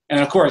playing. And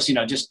of course, you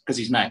know, just because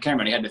he's Matt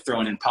Cameron, he had to throw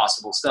in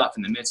impossible stuff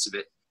in the midst of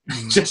it,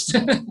 just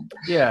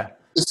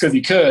because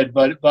he could.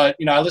 But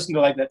you know, I listened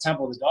to like that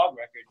Temple of the Dog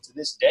record to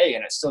this day,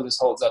 and it still just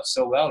holds up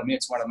so well to me.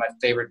 It's one of my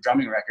favorite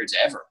drumming records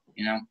ever.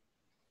 You know,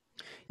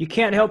 you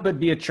can't help but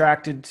be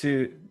attracted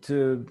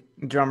to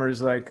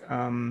drummers like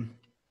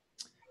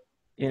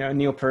you know,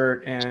 Neil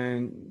Peart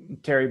and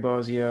Terry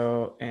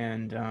Bozzio,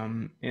 and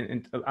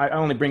I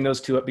only bring those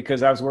two up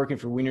because I was working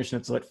for Wiener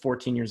Schnitzel at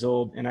 14 years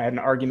old, and I had an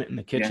argument in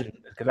the kitchen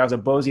because I was a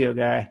Bozzio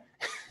guy.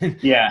 And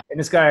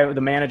this guy,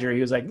 the manager,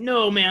 he was like,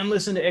 "No, man,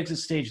 listen to Exit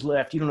Stage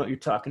Left. You don't know what you're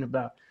talking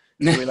about."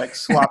 So we like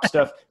swapped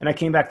stuff, and I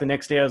came back the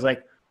next day. I was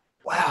like,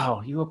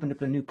 "Wow, you opened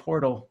up a new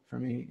portal for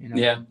me." You know?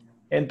 Yeah.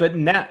 And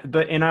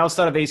I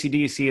also thought of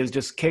AC/DC as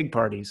just keg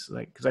parties,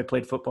 like because I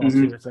played football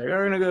too. It's like,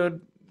 we're gonna go.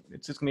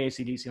 It's just gonna be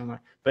AC/DC online.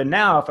 But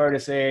now, if I were to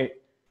say,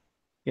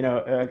 you know,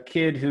 a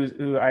kid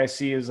who I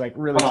see is like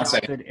really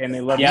talented and they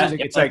love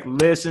music, it's like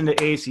listen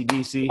to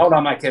AC/DC. Hold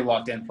on, my kid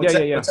walked in. What's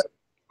I have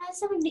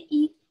something to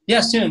eat. Yeah,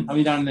 soon. I'll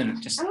be down in a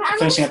minute. Just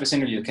finishing up this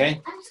interview, okay?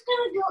 I'm just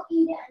gonna go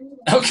eat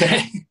it.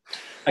 Okay.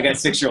 I got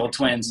 6-year-old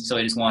twins, so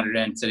he just wandered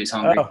in, said he's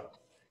hungry. Oh,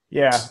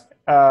 yeah.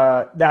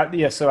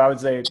 So I would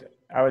say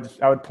I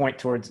would point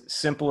towards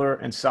simpler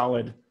and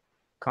solid,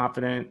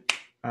 confident.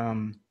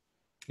 You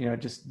know,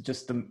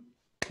 just the.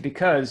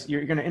 Because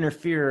you're going to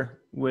interfere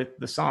with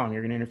the song.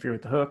 You're going to interfere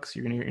with the hooks.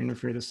 You're going to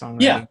interfere with the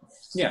song. Yeah.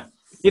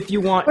 If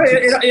you want,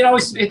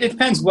 it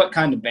depends what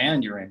kind of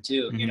band you're in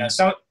too. You know,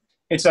 so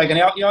it's like, and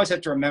you always have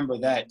to remember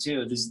that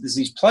too. There's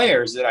these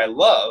players that I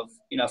love,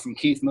 you know, from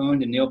Keith Moon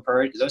to Neil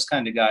Peart, those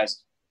kind of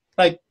guys.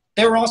 Like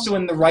they were also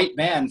in the right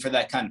band for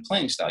that kind of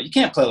playing style. You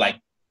can't play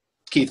like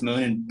Keith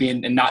Moon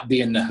and not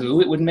be in the Who.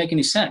 It wouldn't make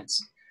any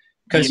sense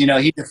because you know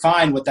he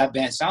defined what that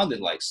band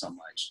sounded like so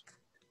much.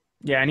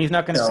 Yeah, and he's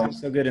not going to sound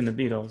so good in the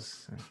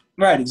Beatles. So.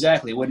 Right,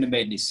 exactly. It wouldn't have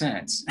made any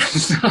sense.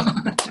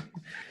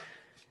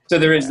 So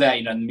there is that,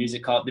 you know, the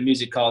music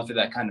called for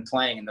that kind of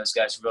playing, and those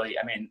guys really,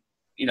 I mean,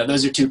 you know,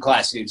 those are two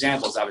classic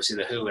examples, obviously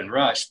the Who and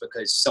Rush,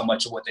 because so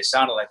much of what they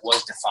sounded like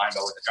was defined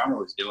by what the drummer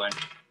was doing,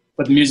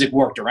 but the music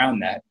worked around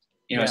that.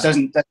 You know,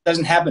 that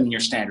doesn't happen in your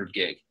standard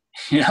gig,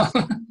 you know?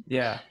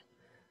 Yeah.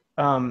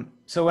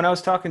 So when I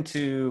was talking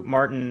to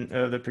Martin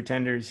of the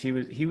Pretenders,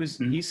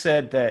 he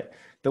said that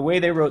the way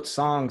they wrote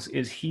songs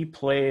is he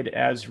played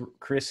as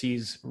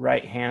Chrissy's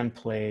right hand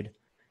played.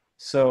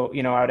 So,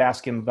 you know, I would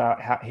ask him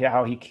about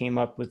how he came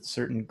up with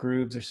certain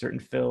grooves or certain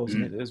fills.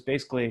 And it was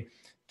basically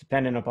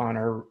dependent upon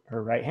her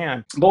right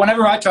hand. But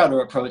whenever I try to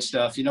approach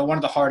stuff, you know, one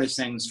of the hardest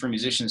things for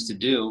musicians to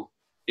do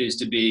is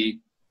to be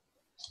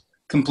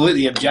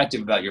completely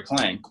objective about your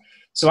playing.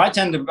 So I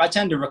tend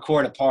to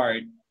record a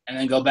part and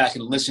then go back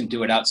and listen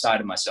to it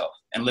outside of myself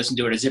and listen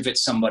to it as if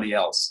it's somebody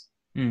else.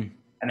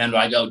 And then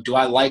I go, do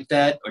I like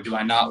that or do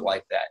I not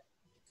like that?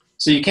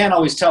 So you can't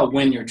always tell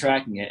when you're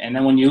tracking it. And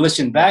then when you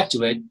listen back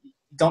to it,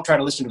 don't try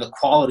to listen to the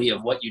quality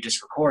of what you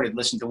just recorded.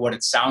 Listen to what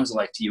it sounds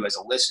like to you as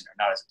a listener,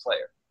 not as a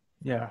player.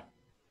 Yeah.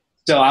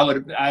 So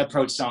I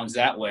approach songs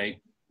that way.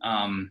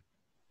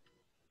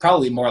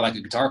 Probably more like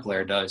a guitar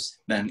player does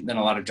than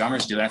a lot of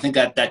drummers do. And I think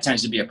that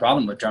tends to be a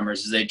problem with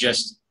drummers is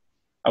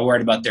are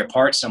worried about their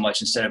part so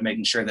much instead of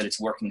making sure that it's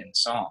working in the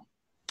song.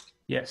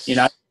 Yes. You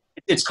know,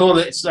 it's cool.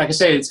 It's like I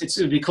say, it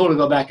would be cool to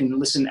go back and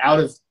listen out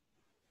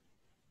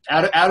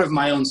of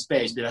my own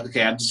space. Be like,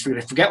 okay, I'm just going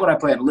to forget what I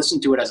played and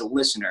listen to it as a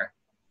listener,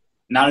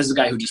 not as the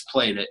guy who just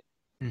played it.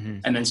 Mm-hmm.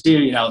 And then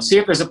see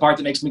if there's a part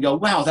that makes me go,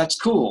 wow, that's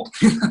cool.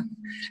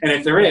 And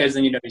if there is,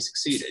 then you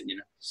succeeded,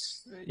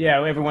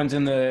 Yeah, everyone's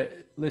in the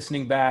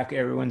listening back,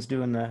 everyone's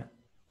doing the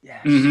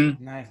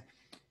nice.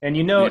 And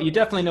you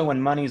definitely know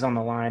when money's on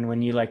the line,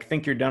 when you like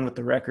think you're done with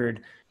the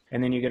record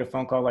and then you get a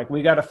phone call like,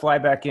 we got to fly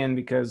back in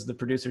because the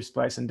producer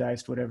spliced and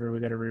diced whatever, we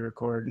got to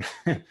re-record.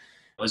 It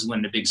was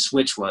when the big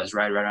switch was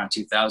right around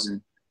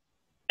 2000.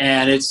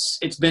 And it's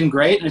been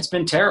great and it's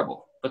been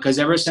terrible. Because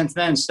ever since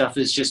then, stuff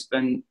has just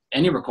been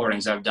any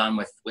recordings I've done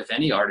with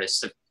any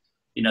artist.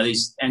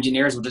 These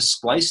engineers will just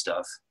splice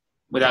stuff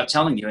without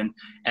telling you. And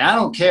I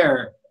don't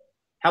care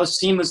how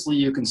seamlessly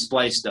you can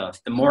splice stuff.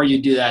 The more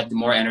you do that, the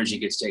more energy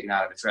gets taken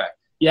out of the track.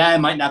 Yeah, I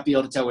might not be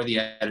able to tell where the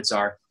edits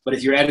are, but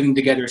if you're editing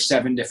together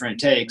 7 different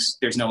takes,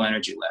 there's no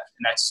energy left.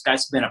 And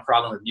that's been a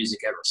problem with music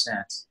ever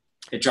since.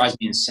 It drives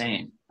me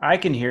insane. I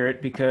can hear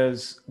it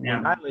because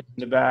when I listen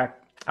to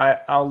back,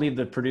 I'll leave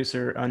the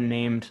producer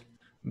unnamed,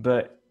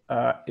 but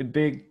a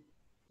big,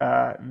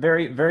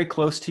 very, very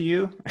close to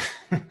you.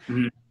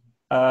 Mm-hmm.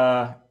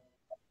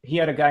 He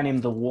had a guy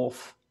named The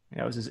Wolf.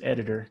 That was his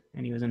editor,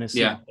 and he was in his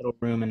little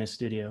room in his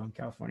studio in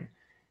California.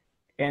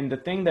 And the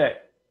thing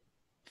that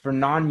for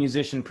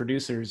non-musician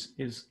producers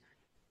is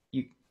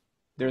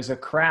there's a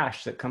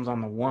crash that comes on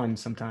the one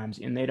sometimes,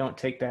 and they don't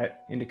take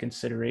that into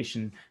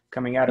consideration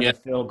coming out of the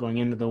fill, going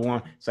into the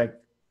one. It's like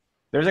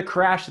there's a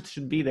crash that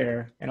should be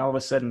there, and all of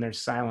a sudden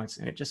there's silence,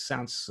 and it just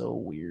sounds so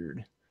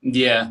weird.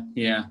 Yeah.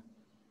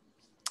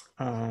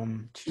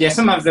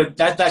 Sometimes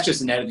that's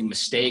just an editing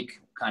mistake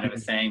kind of a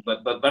thing,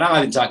 but I'm not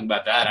even talking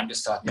about that. I'm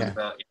just talking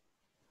about.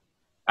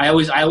 I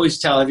always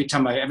tell every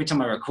time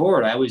I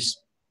record, I always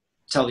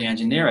tell the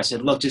engineer, I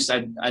said, look,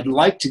 I'd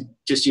like to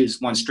just use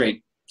one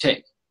straight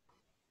take.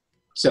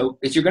 So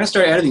if you're going to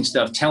start editing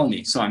stuff, tell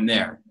me so I'm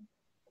there.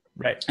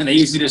 Right. And they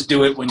usually just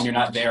do it when you're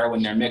not there,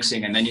 when they're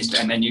mixing, and then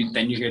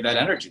you hear that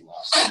energy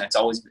loss, and it's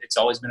always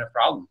been a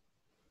problem.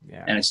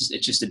 Yeah. And it's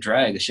just a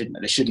drag.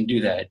 They shouldn't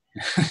do that.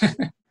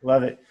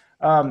 Love it.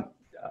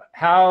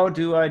 How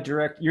do I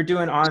direct?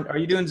 Are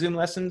you doing Zoom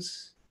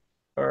lessons?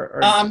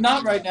 I'm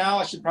not right now.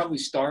 I should probably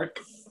start,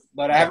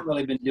 but I haven't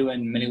really been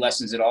doing many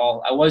lessons at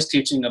all. I was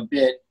teaching a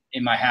bit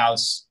in my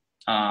house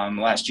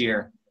last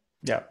year.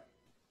 Yeah.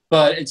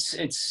 But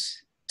it's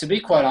to be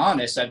quite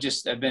honest, I've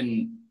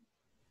been,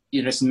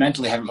 just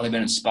mentally haven't really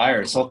been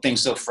inspired. This whole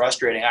thing's so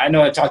frustrating. I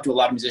know I talk to a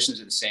lot of musicians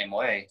who are the same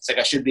way. It's like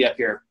I should be up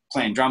here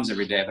playing drums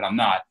every day, but I'm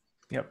not.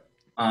 Yep.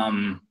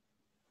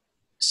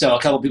 So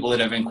a couple of people that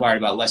have inquired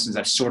about lessons,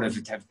 I've sort of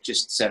have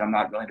just said I'm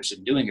not really interested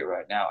in doing it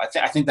right now.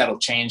 I think that'll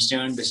change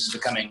soon. This is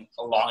becoming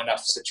a long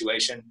enough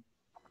situation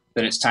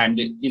that it's time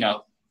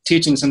to,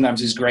 teaching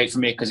sometimes is great for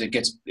me because it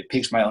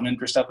piques my own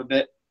interest up a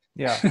bit.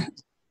 Yeah.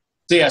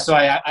 So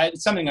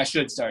it's something I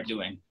should start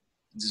doing,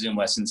 Zoom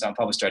lessons. I'll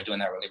probably start doing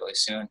that really, really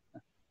soon.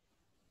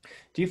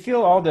 Do you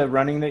feel all the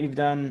running that you've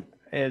done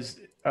is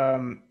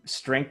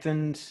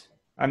strengthened?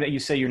 I mean, you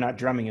say you're not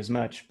drumming as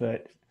much,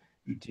 but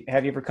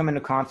have you ever come into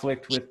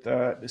conflict with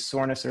the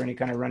soreness or any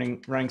kind of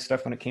running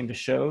stuff when it came to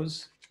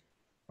shows?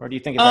 Or do you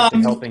think it's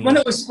actually helping when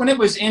you? When it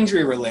was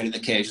injury related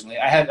occasionally.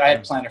 I had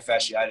plantar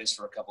fasciitis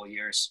for a couple of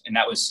years, and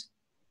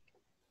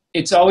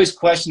it's always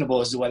questionable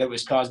as to whether it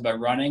was caused by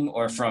running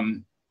or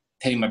from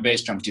hitting my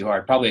bass drum too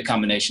hard, probably a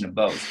combination of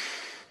both.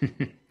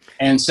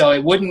 And so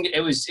it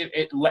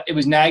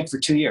was nagged for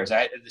 2 years.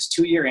 I had this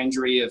 2-year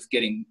injury of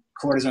getting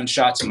cortisone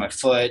shots in my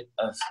foot,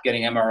 of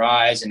getting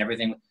MRIs and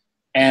everything.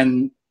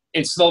 And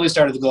it slowly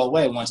started to go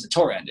away once the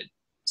tour ended.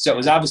 So it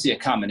was obviously a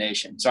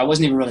combination. So I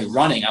wasn't even really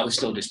running. I was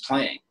still just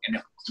playing. And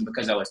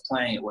because I was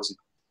playing,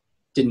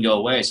 didn't go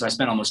away. So I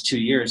spent almost 2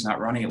 years not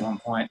running at one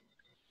point.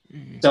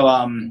 Mm-hmm. So,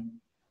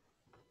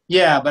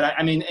 but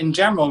I mean, in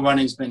general,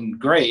 running's been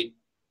great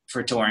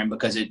for touring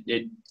because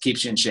it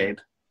keeps you in shape.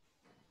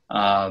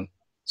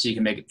 So you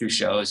can make it through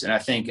shows. And I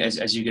think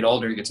as you get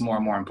older, it gets more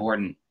and more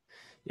important.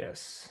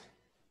 Yes.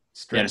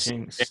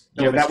 Stretching.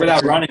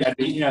 Without running,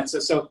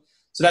 so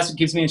that's what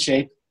keeps me in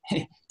shape.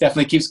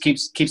 Definitely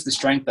keeps the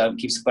strength up,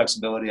 keeps the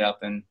flexibility up.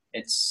 And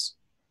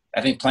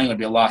I think playing would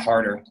be a lot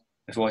harder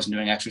if I wasn't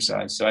doing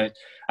exercise. So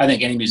I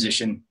think any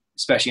musician,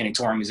 especially any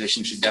touring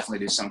musician, should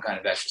definitely do some kind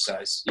of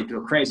exercise. You go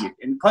crazy.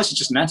 And plus it's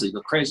just mentally, you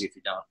go crazy if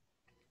you don't.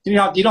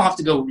 You don't have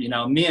to go,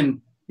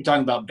 you're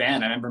talking about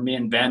Ben. I remember me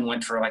and Ben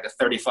went for like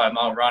a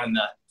 35-mile run in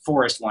the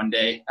forest one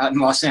day out in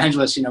Los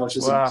Angeles, which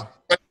was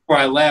before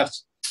I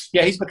left.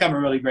 Yeah, he's become a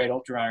really great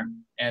ultra runner.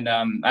 And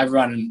I've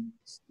run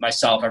a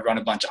bunch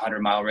of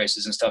 100-mile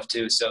races and stuff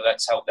too. So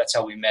that's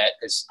how we met.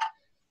 Because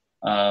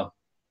I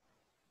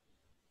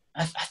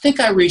think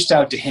I reached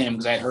out to him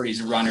because I had heard he's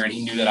a runner and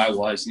he knew that I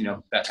was,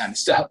 that kind of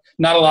stuff.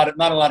 Not a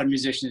lot of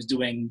musicians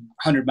doing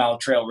 100-mile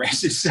trail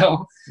races.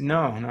 So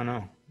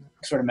no.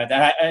 Sort of met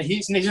that.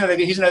 He's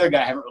another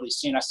guy I haven't really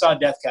seen. I saw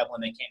Death Cab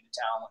when they came to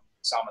town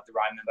saw him at the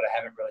Ryman, but I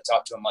haven't really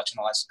talked to him much in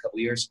the last couple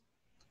of years.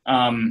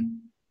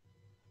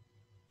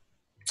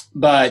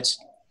 But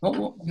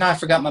now I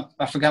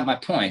forgot my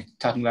point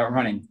talking about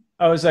running.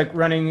 Oh, it was like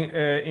running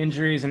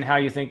injuries and how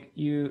you think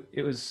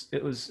it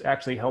was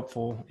actually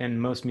helpful, and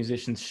most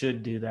musicians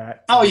should do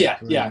that. Oh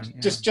yeah.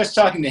 Just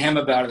talking to him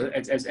about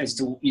it as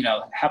to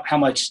how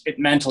much it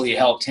mentally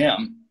helped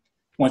him.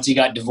 Once he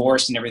got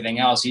divorced and everything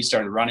else, he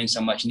started running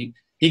so much, and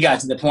he got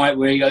to the point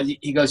where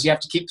he goes, you have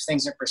to keep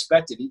things in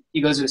perspective.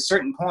 He goes, at a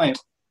certain point,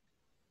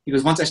 he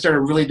goes, once I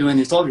started really doing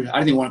these older, I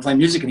didn't even want to play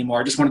music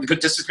anymore. I just wanted to go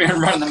disappear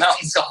and run in the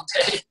mountains all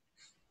day.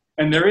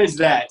 And there is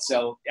that.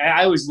 So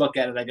I always look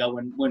at it, I go,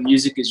 when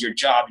music is your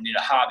job, you need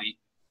a hobby.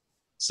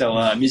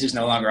 So music's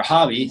no longer a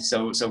hobby.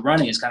 So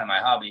running is kind of my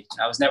hobby.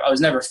 I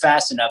was never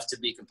fast enough to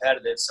be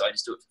competitive, so I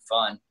just do it for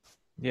fun.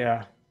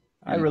 Yeah,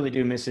 I really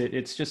do miss it.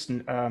 It's just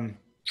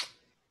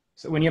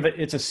so when you have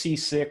it's a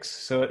C6,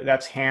 so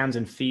that's hands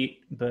and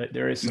feet, but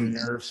there is some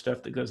nerve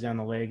stuff that goes down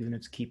the legs, and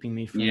it's keeping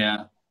me from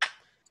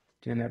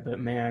doing that. But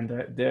man,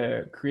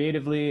 the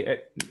creatively,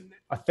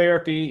 a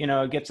therapy,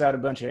 it gets out a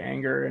bunch of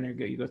anger, and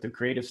you go through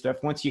creative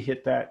stuff. Once you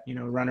hit that,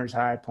 runner's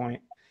high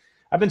point.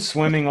 I've been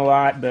swimming a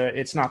lot, but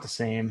it's not the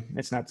same.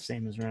 It's not the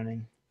same as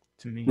running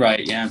to me.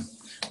 Right. Yeah.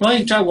 Well, you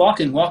can try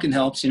walking. Walking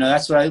helps.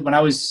 That's what when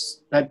I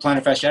had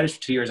plantar fasciitis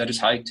for 2 years, I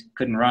just hiked,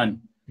 couldn't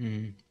run.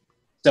 Mm-hmm.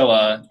 So,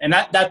 and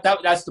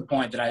that's the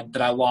point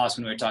that I lost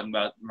when we were talking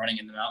about running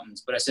in the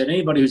mountains. But I said,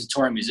 anybody who's a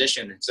touring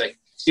musician, it's like,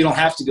 you don't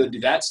have to go do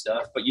that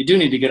stuff, but you do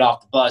need to get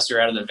off the bus or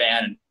out of the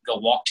van and go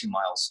walk 2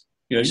 miles.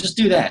 Just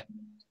do that.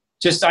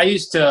 I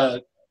used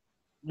to,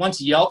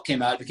 once Yelp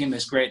came out, it became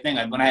this great thing.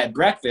 When I had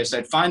breakfast,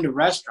 I'd find a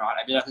restaurant.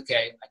 I'd be like,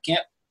 okay,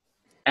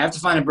 I have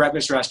to find a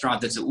breakfast restaurant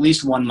that's at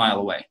least 1 mile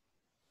away.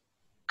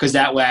 Because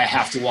that way I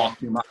have to walk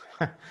 2 miles.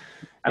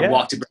 I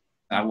walk to breakfast.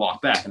 I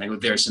walk back and I go,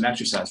 there's some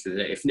exercise for the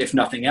day. If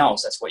nothing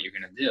else, that's what you're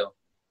going to do.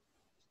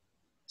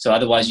 So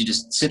otherwise you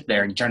just sit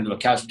there and you turn into a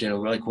couch potato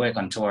really quick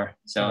on tour.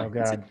 So, oh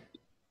God.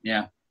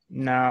 Yeah.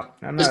 No,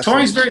 I'm not. Because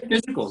touring is very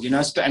physical,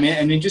 I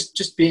mean,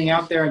 just being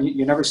out there and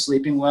you're never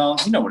sleeping well,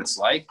 you know what it's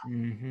like.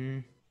 Mm-hmm.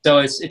 So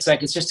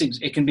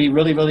it can be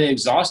really, really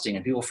exhausting,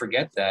 and people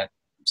forget that.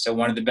 So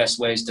one of the best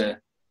ways to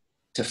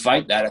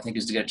fight that, I think,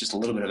 is to get just a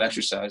little bit of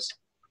exercise.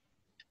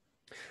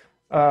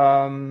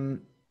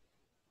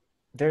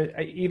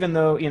 There, even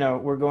though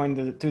we're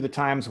going through the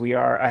times we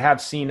are, I have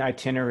seen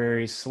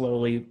itineraries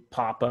slowly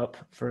pop up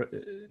for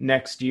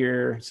next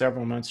year,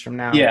 several months from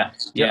now. Yeah.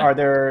 Are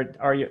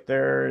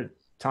there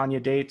Tanya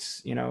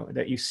dates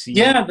that you see?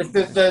 Yeah,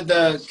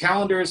 the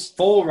calendar is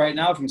full right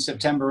now from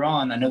September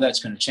on. I know that's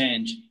going to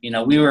change.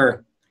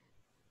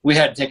 We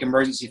had to take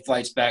emergency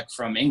flights back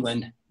from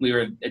England. We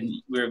were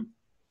in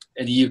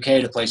the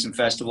UK to play some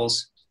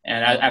festivals.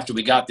 And after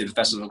we got there, the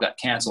festival got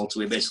canceled, so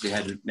we basically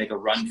had to make a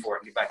run for it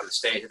and get back to the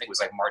States. I think it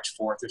was like March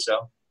 4th or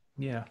so.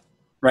 Yeah.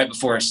 Right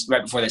before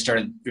they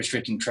started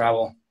restricting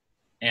travel.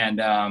 And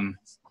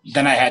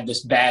then I had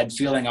this bad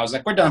feeling. I was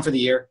like, we're done for the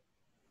year.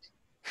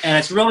 And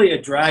it's really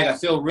a drag. I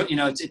feel,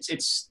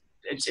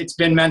 it's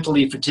been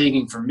mentally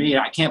fatiguing for me.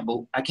 I can't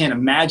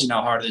imagine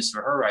how hard it is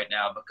for her right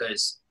now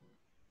because,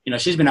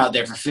 she's been out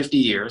there for 50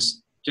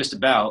 years, just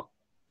about.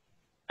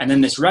 And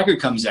then this record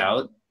comes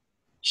out.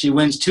 She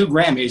wins 2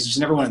 Grammys. She's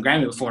never won a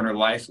Grammy before in her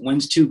life.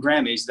 Wins 2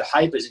 Grammys. The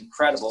hype is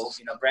incredible.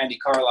 Brandy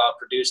Carlisle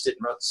produced it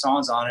and wrote the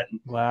songs on it. And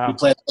wow. We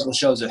played a couple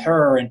shows with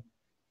her, and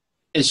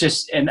it's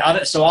just.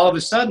 So all of a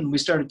sudden, we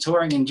started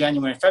touring in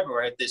January and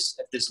February at this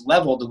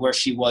level to where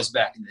she was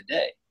back in the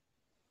day.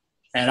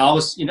 And I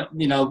was,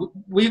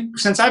 we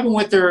since I've been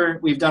with her,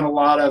 we've done a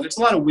lot of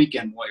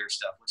weekend warrior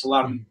stuff, which a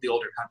lot of the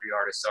older country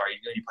artists are.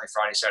 You play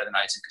Friday, Saturday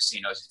nights in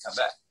casinos, you come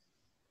back.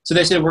 So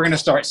they said, we're going to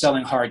start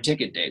selling hard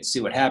ticket dates,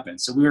 see what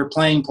happens. So we were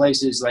playing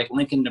places like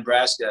Lincoln,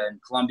 Nebraska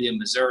and Columbia,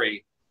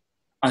 Missouri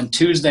on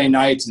Tuesday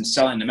nights and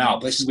selling them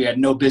out, places we had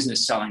no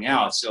business selling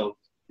out. So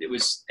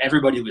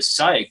everybody was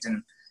psyched,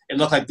 and it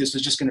looked like this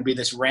was just going to be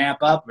this ramp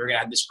up. We were going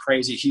to have this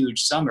crazy,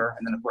 huge summer.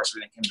 And then, of course,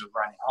 everything came to a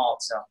grinding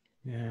halt. So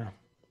yeah,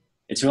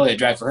 it's really a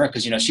drag for her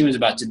because, she was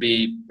about to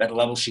be at a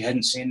level she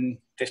hadn't seen in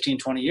 15,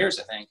 20 years,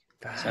 I think.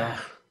 So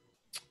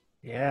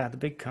yeah, the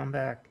big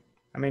comeback.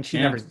 I mean, she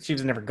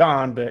was never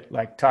gone,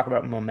 but talk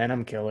about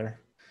momentum killer.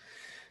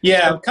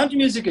 Yeah, country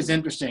music is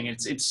interesting.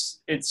 It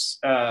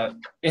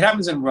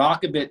happens in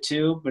rock a bit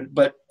too,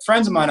 but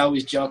friends of mine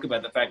always joke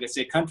about the fact that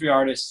say country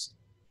artists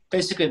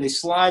basically they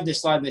slide,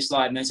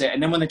 and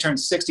then when they turn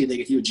 60, they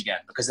get huge again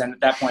because then at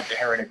that point they're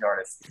heritage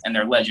artists and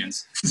they're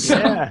legends. So,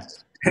 yeah,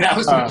 and that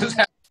was what was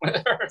happening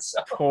with her.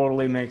 So.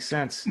 Totally makes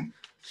sense.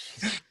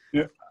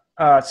 Yeah.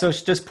 So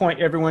just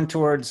point everyone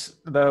towards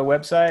the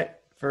website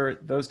for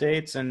those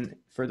dates and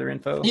further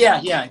info?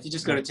 Yeah. If you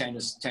just go to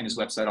Tanya's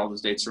website, all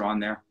those dates are on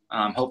there.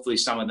 Hopefully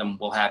some of them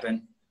will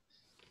happen.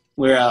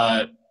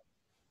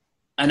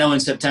 I know in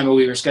September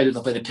we were scheduled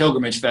to play the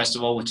Pilgrimage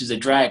Festival, which is a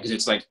drag because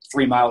it's like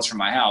 3 miles from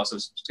my house. I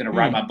was just going to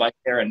ride my bike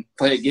there and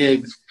play a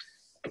gig.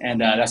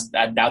 And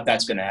I doubt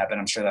that's going to happen.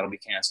 I'm sure that'll be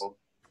canceled.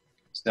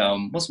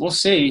 So we'll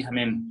see. I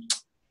mean,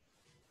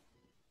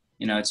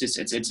 You know,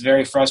 it's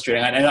very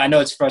frustrating. I know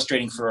it's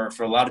frustrating for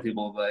a lot of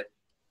people, but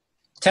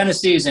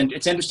Tennessee it's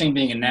interesting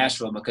being in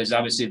Nashville because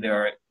obviously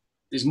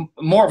there's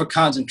more of a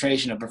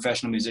concentration of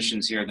professional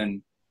musicians here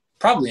than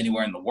probably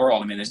anywhere in the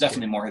world. I mean, there's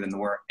definitely more here than the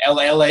world.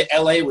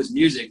 LA was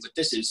music, but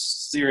this is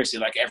seriously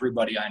like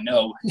everybody I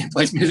know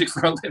plays music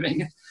for a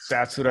living.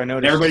 That's what I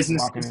noticed. Everybody's in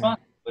the same spot.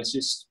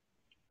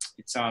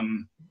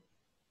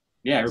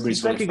 Yeah,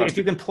 everybody's really like if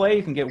you can play,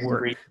 you can get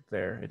work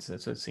there. It's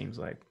what it seems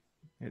like.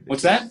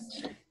 What's that?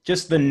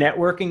 Just the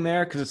networking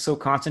there, because it's so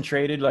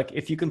concentrated. Like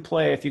if you can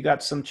play, if you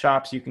got some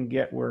chops, you can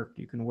get work.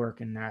 You can work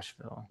in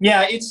Nashville.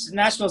 Yeah,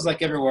 Nashville's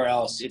like everywhere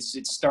else. It's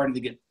starting to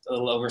get a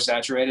little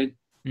oversaturated.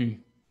 Mm.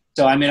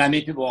 So I mean, I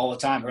meet people all the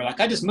time who are like,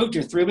 "I just moved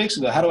here 3 weeks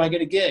ago. How do I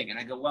get a gig?" And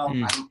I go, "Well,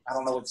 I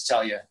don't know what to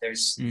tell you.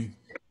 There's, you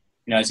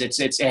know,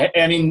 it's.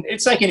 I mean,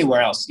 it's like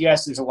anywhere else.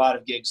 Yes, there's a lot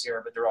of gigs here,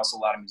 but there are also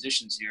a lot of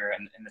musicians here,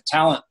 and the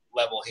talent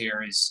level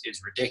here is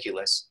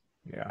ridiculous.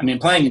 Yeah. I mean,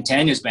 playing in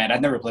Tanya's band,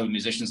 I've never played with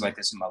musicians like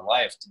this in my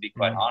life, to be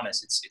quite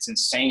honest. It's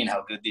insane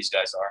how good these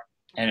guys are.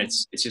 And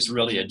it's just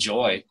really a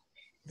joy.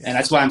 And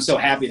that's why I'm so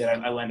happy that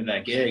I landed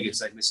that gig. It's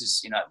like, this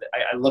is, you know,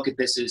 I look at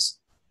this as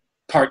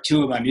part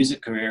 2 of my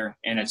music career,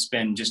 and it's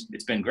been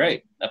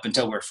great up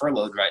until we're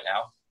furloughed right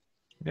now.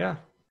 Yeah.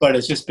 But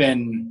it's just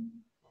been,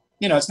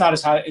 you know, it's not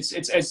as high.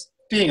 It's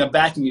being a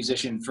backing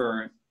musician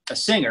for a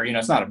singer, you know,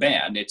 it's not a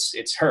band,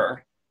 it's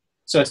her.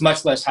 So it's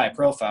much less high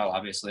profile,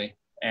 obviously.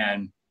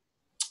 And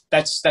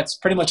that's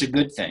pretty much a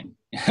good thing.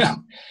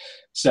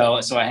 So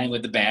I hang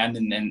with the band,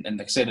 and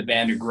like I say, the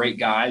band are great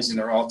guys, and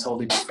they're all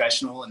totally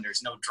professional, and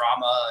there's no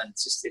drama, and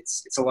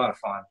it's a lot of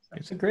fun.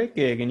 It's a great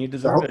gig, and you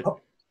deserve it.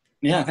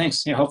 Yeah,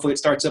 thanks. Yeah, hopefully it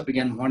starts up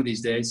again one of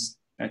these days.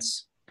 I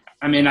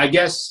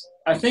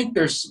think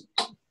there's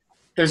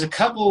a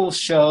couple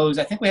shows.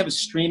 I think we have a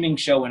streaming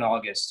show in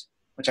August,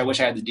 which I wish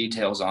I had the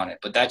details on it,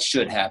 but that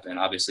should happen,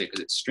 obviously,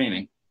 because it's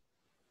streaming.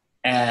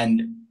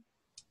 And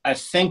I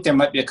think there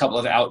might be a couple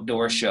of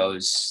outdoor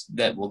shows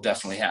that will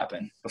definitely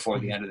happen before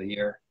the end of the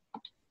year.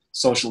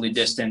 Socially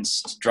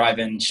distanced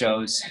drive-in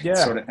shows,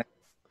 sort of thing.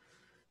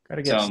 Got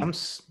to get some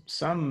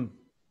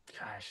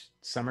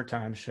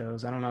summertime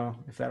shows. I don't know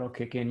if that'll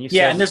kick in.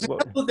 And there's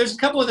a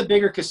couple of the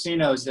bigger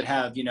casinos that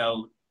have, you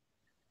know,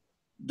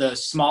 the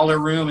smaller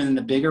room and then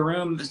the bigger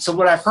room. So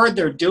what I've heard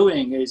they're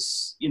doing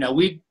is, you know,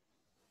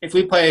 if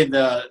we play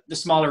the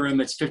smaller room,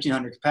 it's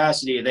 1,500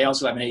 capacity. They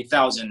also have an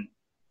 8,000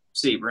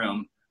 seat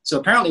room. So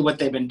apparently what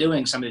they've been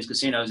doing, some of these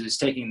casinos, is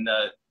taking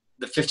the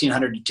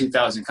 1,500 to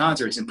 2,000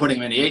 concerts and putting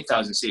them in the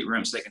 8,000 seat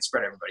room so they can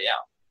spread everybody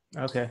out.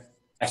 Okay.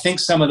 I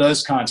think some of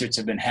those concerts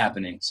have been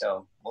happening.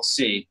 So we'll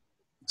see.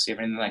 We'll see if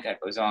anything like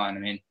that goes on. I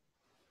mean,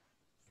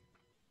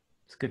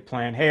 it's a good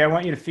plan. Hey, I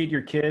want you to feed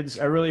your kids.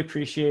 I really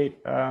appreciate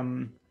your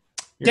time.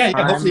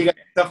 Hopefully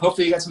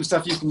you got some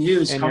stuff you can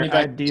use. And Call your me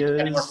back.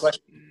 ideas. Any more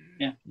questions?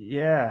 Really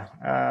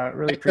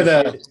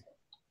appreciate it.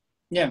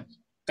 Yeah.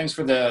 Thanks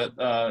for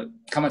the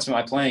comments about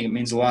my playing. It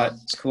means a lot.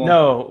 It's cool.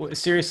 No,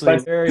 seriously,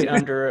 very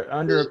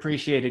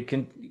underappreciated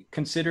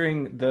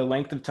considering the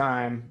length of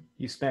time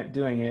you spent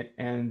doing it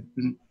and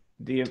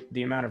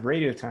the amount of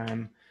radio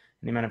time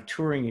and the amount of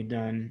touring you've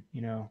done.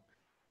 You know,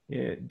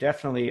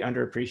 definitely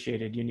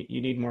underappreciated.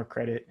 You need more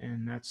credit,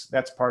 and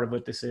that's part of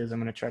what this is. I'm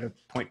going to try to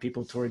point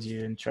people towards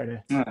you and try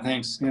to.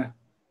 Thanks. Yeah.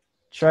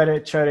 Try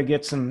to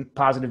get some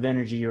positive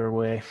energy your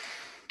way.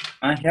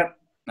 Yep.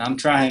 I'm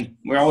trying.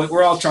 We're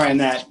all trying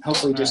that.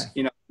 Hopefully, just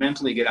you know,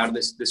 mentally get out of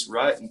this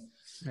rut. And,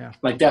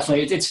 like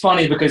definitely, it's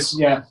funny because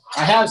I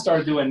have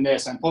started doing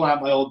this. I'm pulling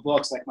out my old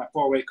books, like my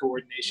 4-way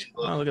coordination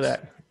book. Oh, look at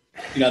that!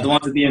 You know, the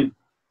ones at the end,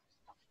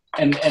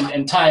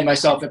 and tying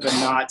myself up in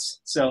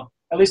knots. So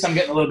at least I'm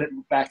getting a little bit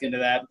back into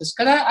that because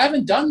I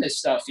haven't done this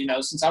stuff, you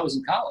know, since I was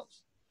in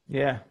college.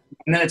 Yeah.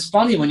 And then it's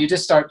funny when you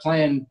just start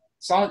playing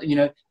songs. You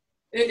know,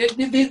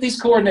 these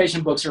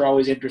coordination books are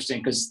always interesting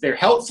because they're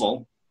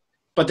helpful.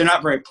 But they're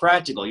not very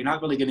practical. You're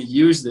not really going to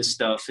use this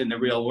stuff in the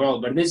real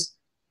world. But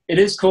it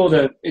is cool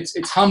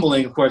it's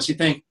humbling, of course. You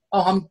think,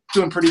 oh, I'm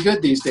doing pretty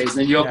good these days. And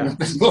then you open up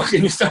this book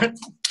and you start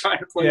trying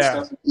to play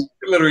stuff. It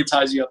literally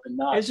ties you up in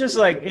knots. It's just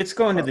like, it's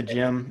going to the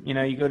gym. You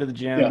know, you go to the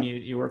gym,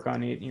 you work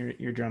on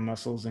your drum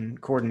muscles and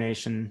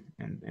coordination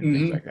and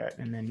things like that.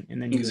 And then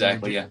you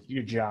go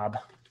your job.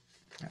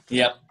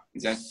 Yep,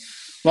 exactly.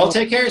 Well,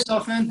 take care of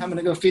yourself, man. I'm going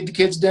to go feed the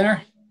kids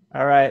dinner.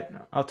 All right.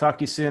 I'll talk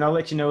to you soon. I'll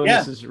let you know when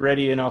this is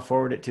ready, and I'll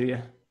forward it to you.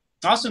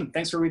 Awesome.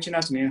 Thanks for reaching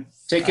out to me.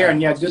 Take care, and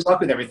good luck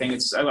with everything.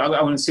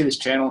 I want to see this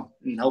channel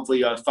and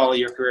hopefully follow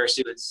your career.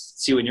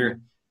 See when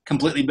you're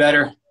completely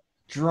better.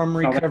 Drum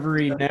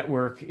Recovery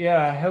Network.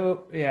 Yeah, I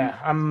hope.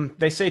 Yeah,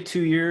 they say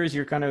 2 years.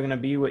 You're kind of going to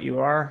be what you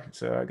are.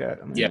 So I got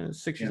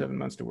 6 or 7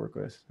 months to work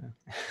with.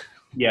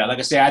 Yeah, like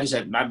I say, I just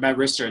had my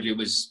wrist surgery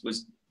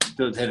was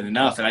debilitating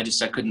enough, and I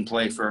couldn't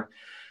play for.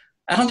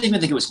 I don't even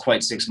think it was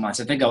quite 6 months.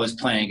 I think I was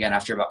playing again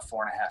after about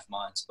 4.5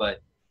 months.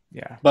 But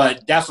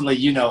definitely,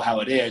 you know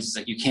how it is. It's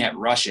like you can't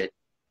rush it.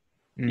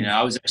 You know,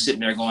 I was sitting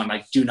there going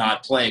like, "Do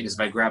not play because if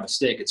I grab a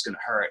stick, it's going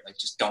to hurt. Like,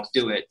 just don't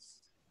do it.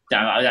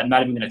 I'm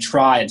not even going to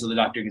try until the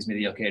doctor gives me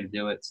the okay to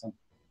do it." So.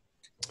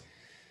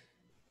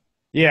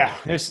 Yeah,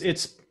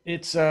 it's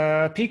It's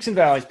peaks and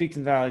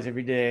valleys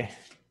every day.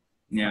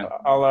 Yeah.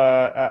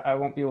 I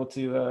won't be able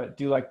to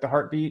do like the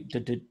heartbeat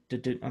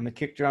on the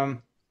kick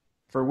drum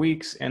for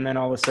weeks, and then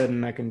all of a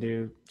sudden I can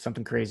do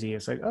something crazy.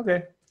 It's like,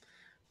 okay.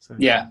 So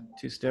Yeah.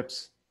 2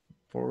 steps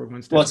forward,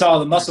 1 step. Well, it's all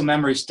the muscle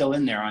memory still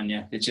in there on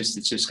you. It's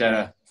just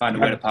gotta find a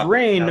way to pop. My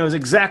brain knows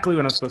exactly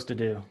what I'm supposed to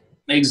do.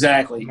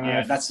 Exactly.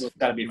 Yeah, that's what's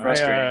gotta be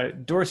frustrating.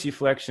 My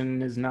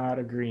dorsiflexion is not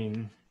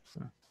agreeing.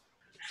 So.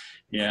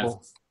 Yeah.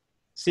 Cool.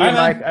 See you,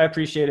 Mike. I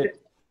appreciate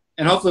it.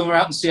 And hopefully when we're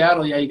out in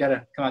Seattle, yeah, you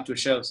gotta come out to a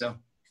show. So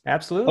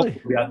absolutely.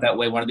 Hopefully we'll be out that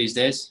way one of these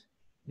days.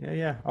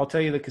 Yeah. I'll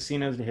tell you the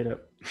casinos to hit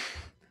up.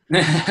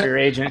 Your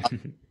agent.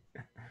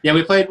 Yeah,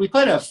 we played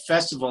a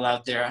festival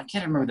out there. I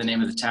can't remember the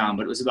name of the town,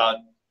 but it was about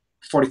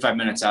 45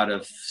 minutes out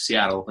of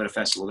Seattle. We played a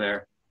festival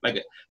there. Like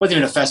it wasn't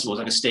even a festival; it was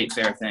like a state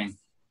fair thing.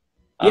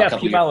 Yeah,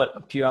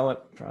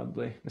 Puyallup,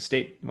 probably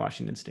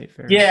Washington State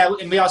Fair. Yeah,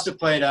 and we also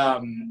played.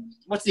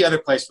 What's the other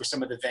place where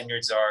some of the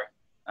vineyards are?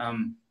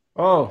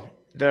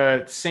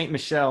 The Saint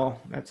Michel.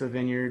 That's a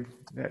vineyard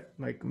that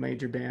like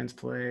major bands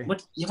play.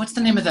 What's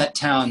the name of that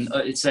town?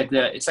 It's like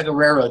a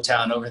railroad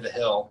town over the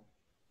hill.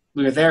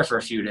 We were there for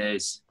a few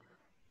days.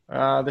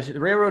 The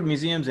Railroad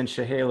Museum's in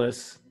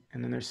Chehalis,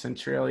 and then there's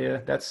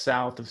Centralia. That's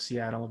south of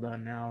Seattle, about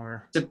an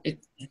hour.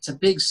 It's a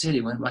big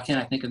city. Why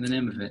can't I think of the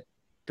name of it?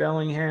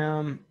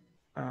 Bellingham.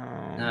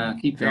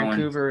 Keep going.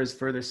 Vancouver is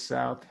further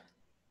south.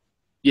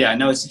 Yeah,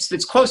 no,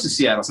 it's close to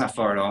Seattle. It's not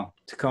far at all.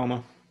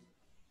 Tacoma.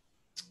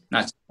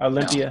 Not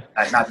Olympia.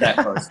 No, not that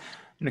close.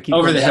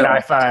 Over the hill.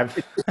 I-5.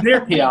 It's near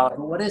Puyallup.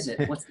 But what is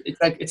it?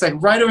 It's like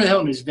right over the hill,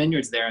 and there's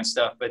vineyards there and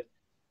stuff. But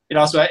it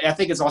also, I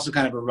think it's also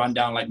kind of a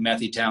rundown like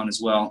methy town as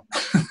well.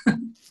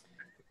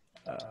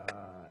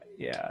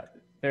 Yeah.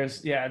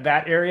 There's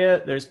that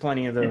area. There's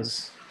plenty of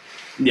those.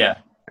 Yeah,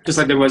 just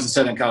like there was in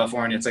Southern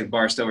California. It's like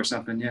Barstow or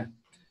something. Yeah.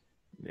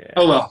 Yeah.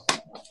 Oh well,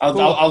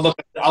 I'll look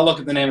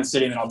at the name of the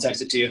city and then I'll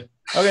text it to you.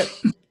 Okay.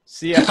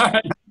 See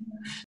ya.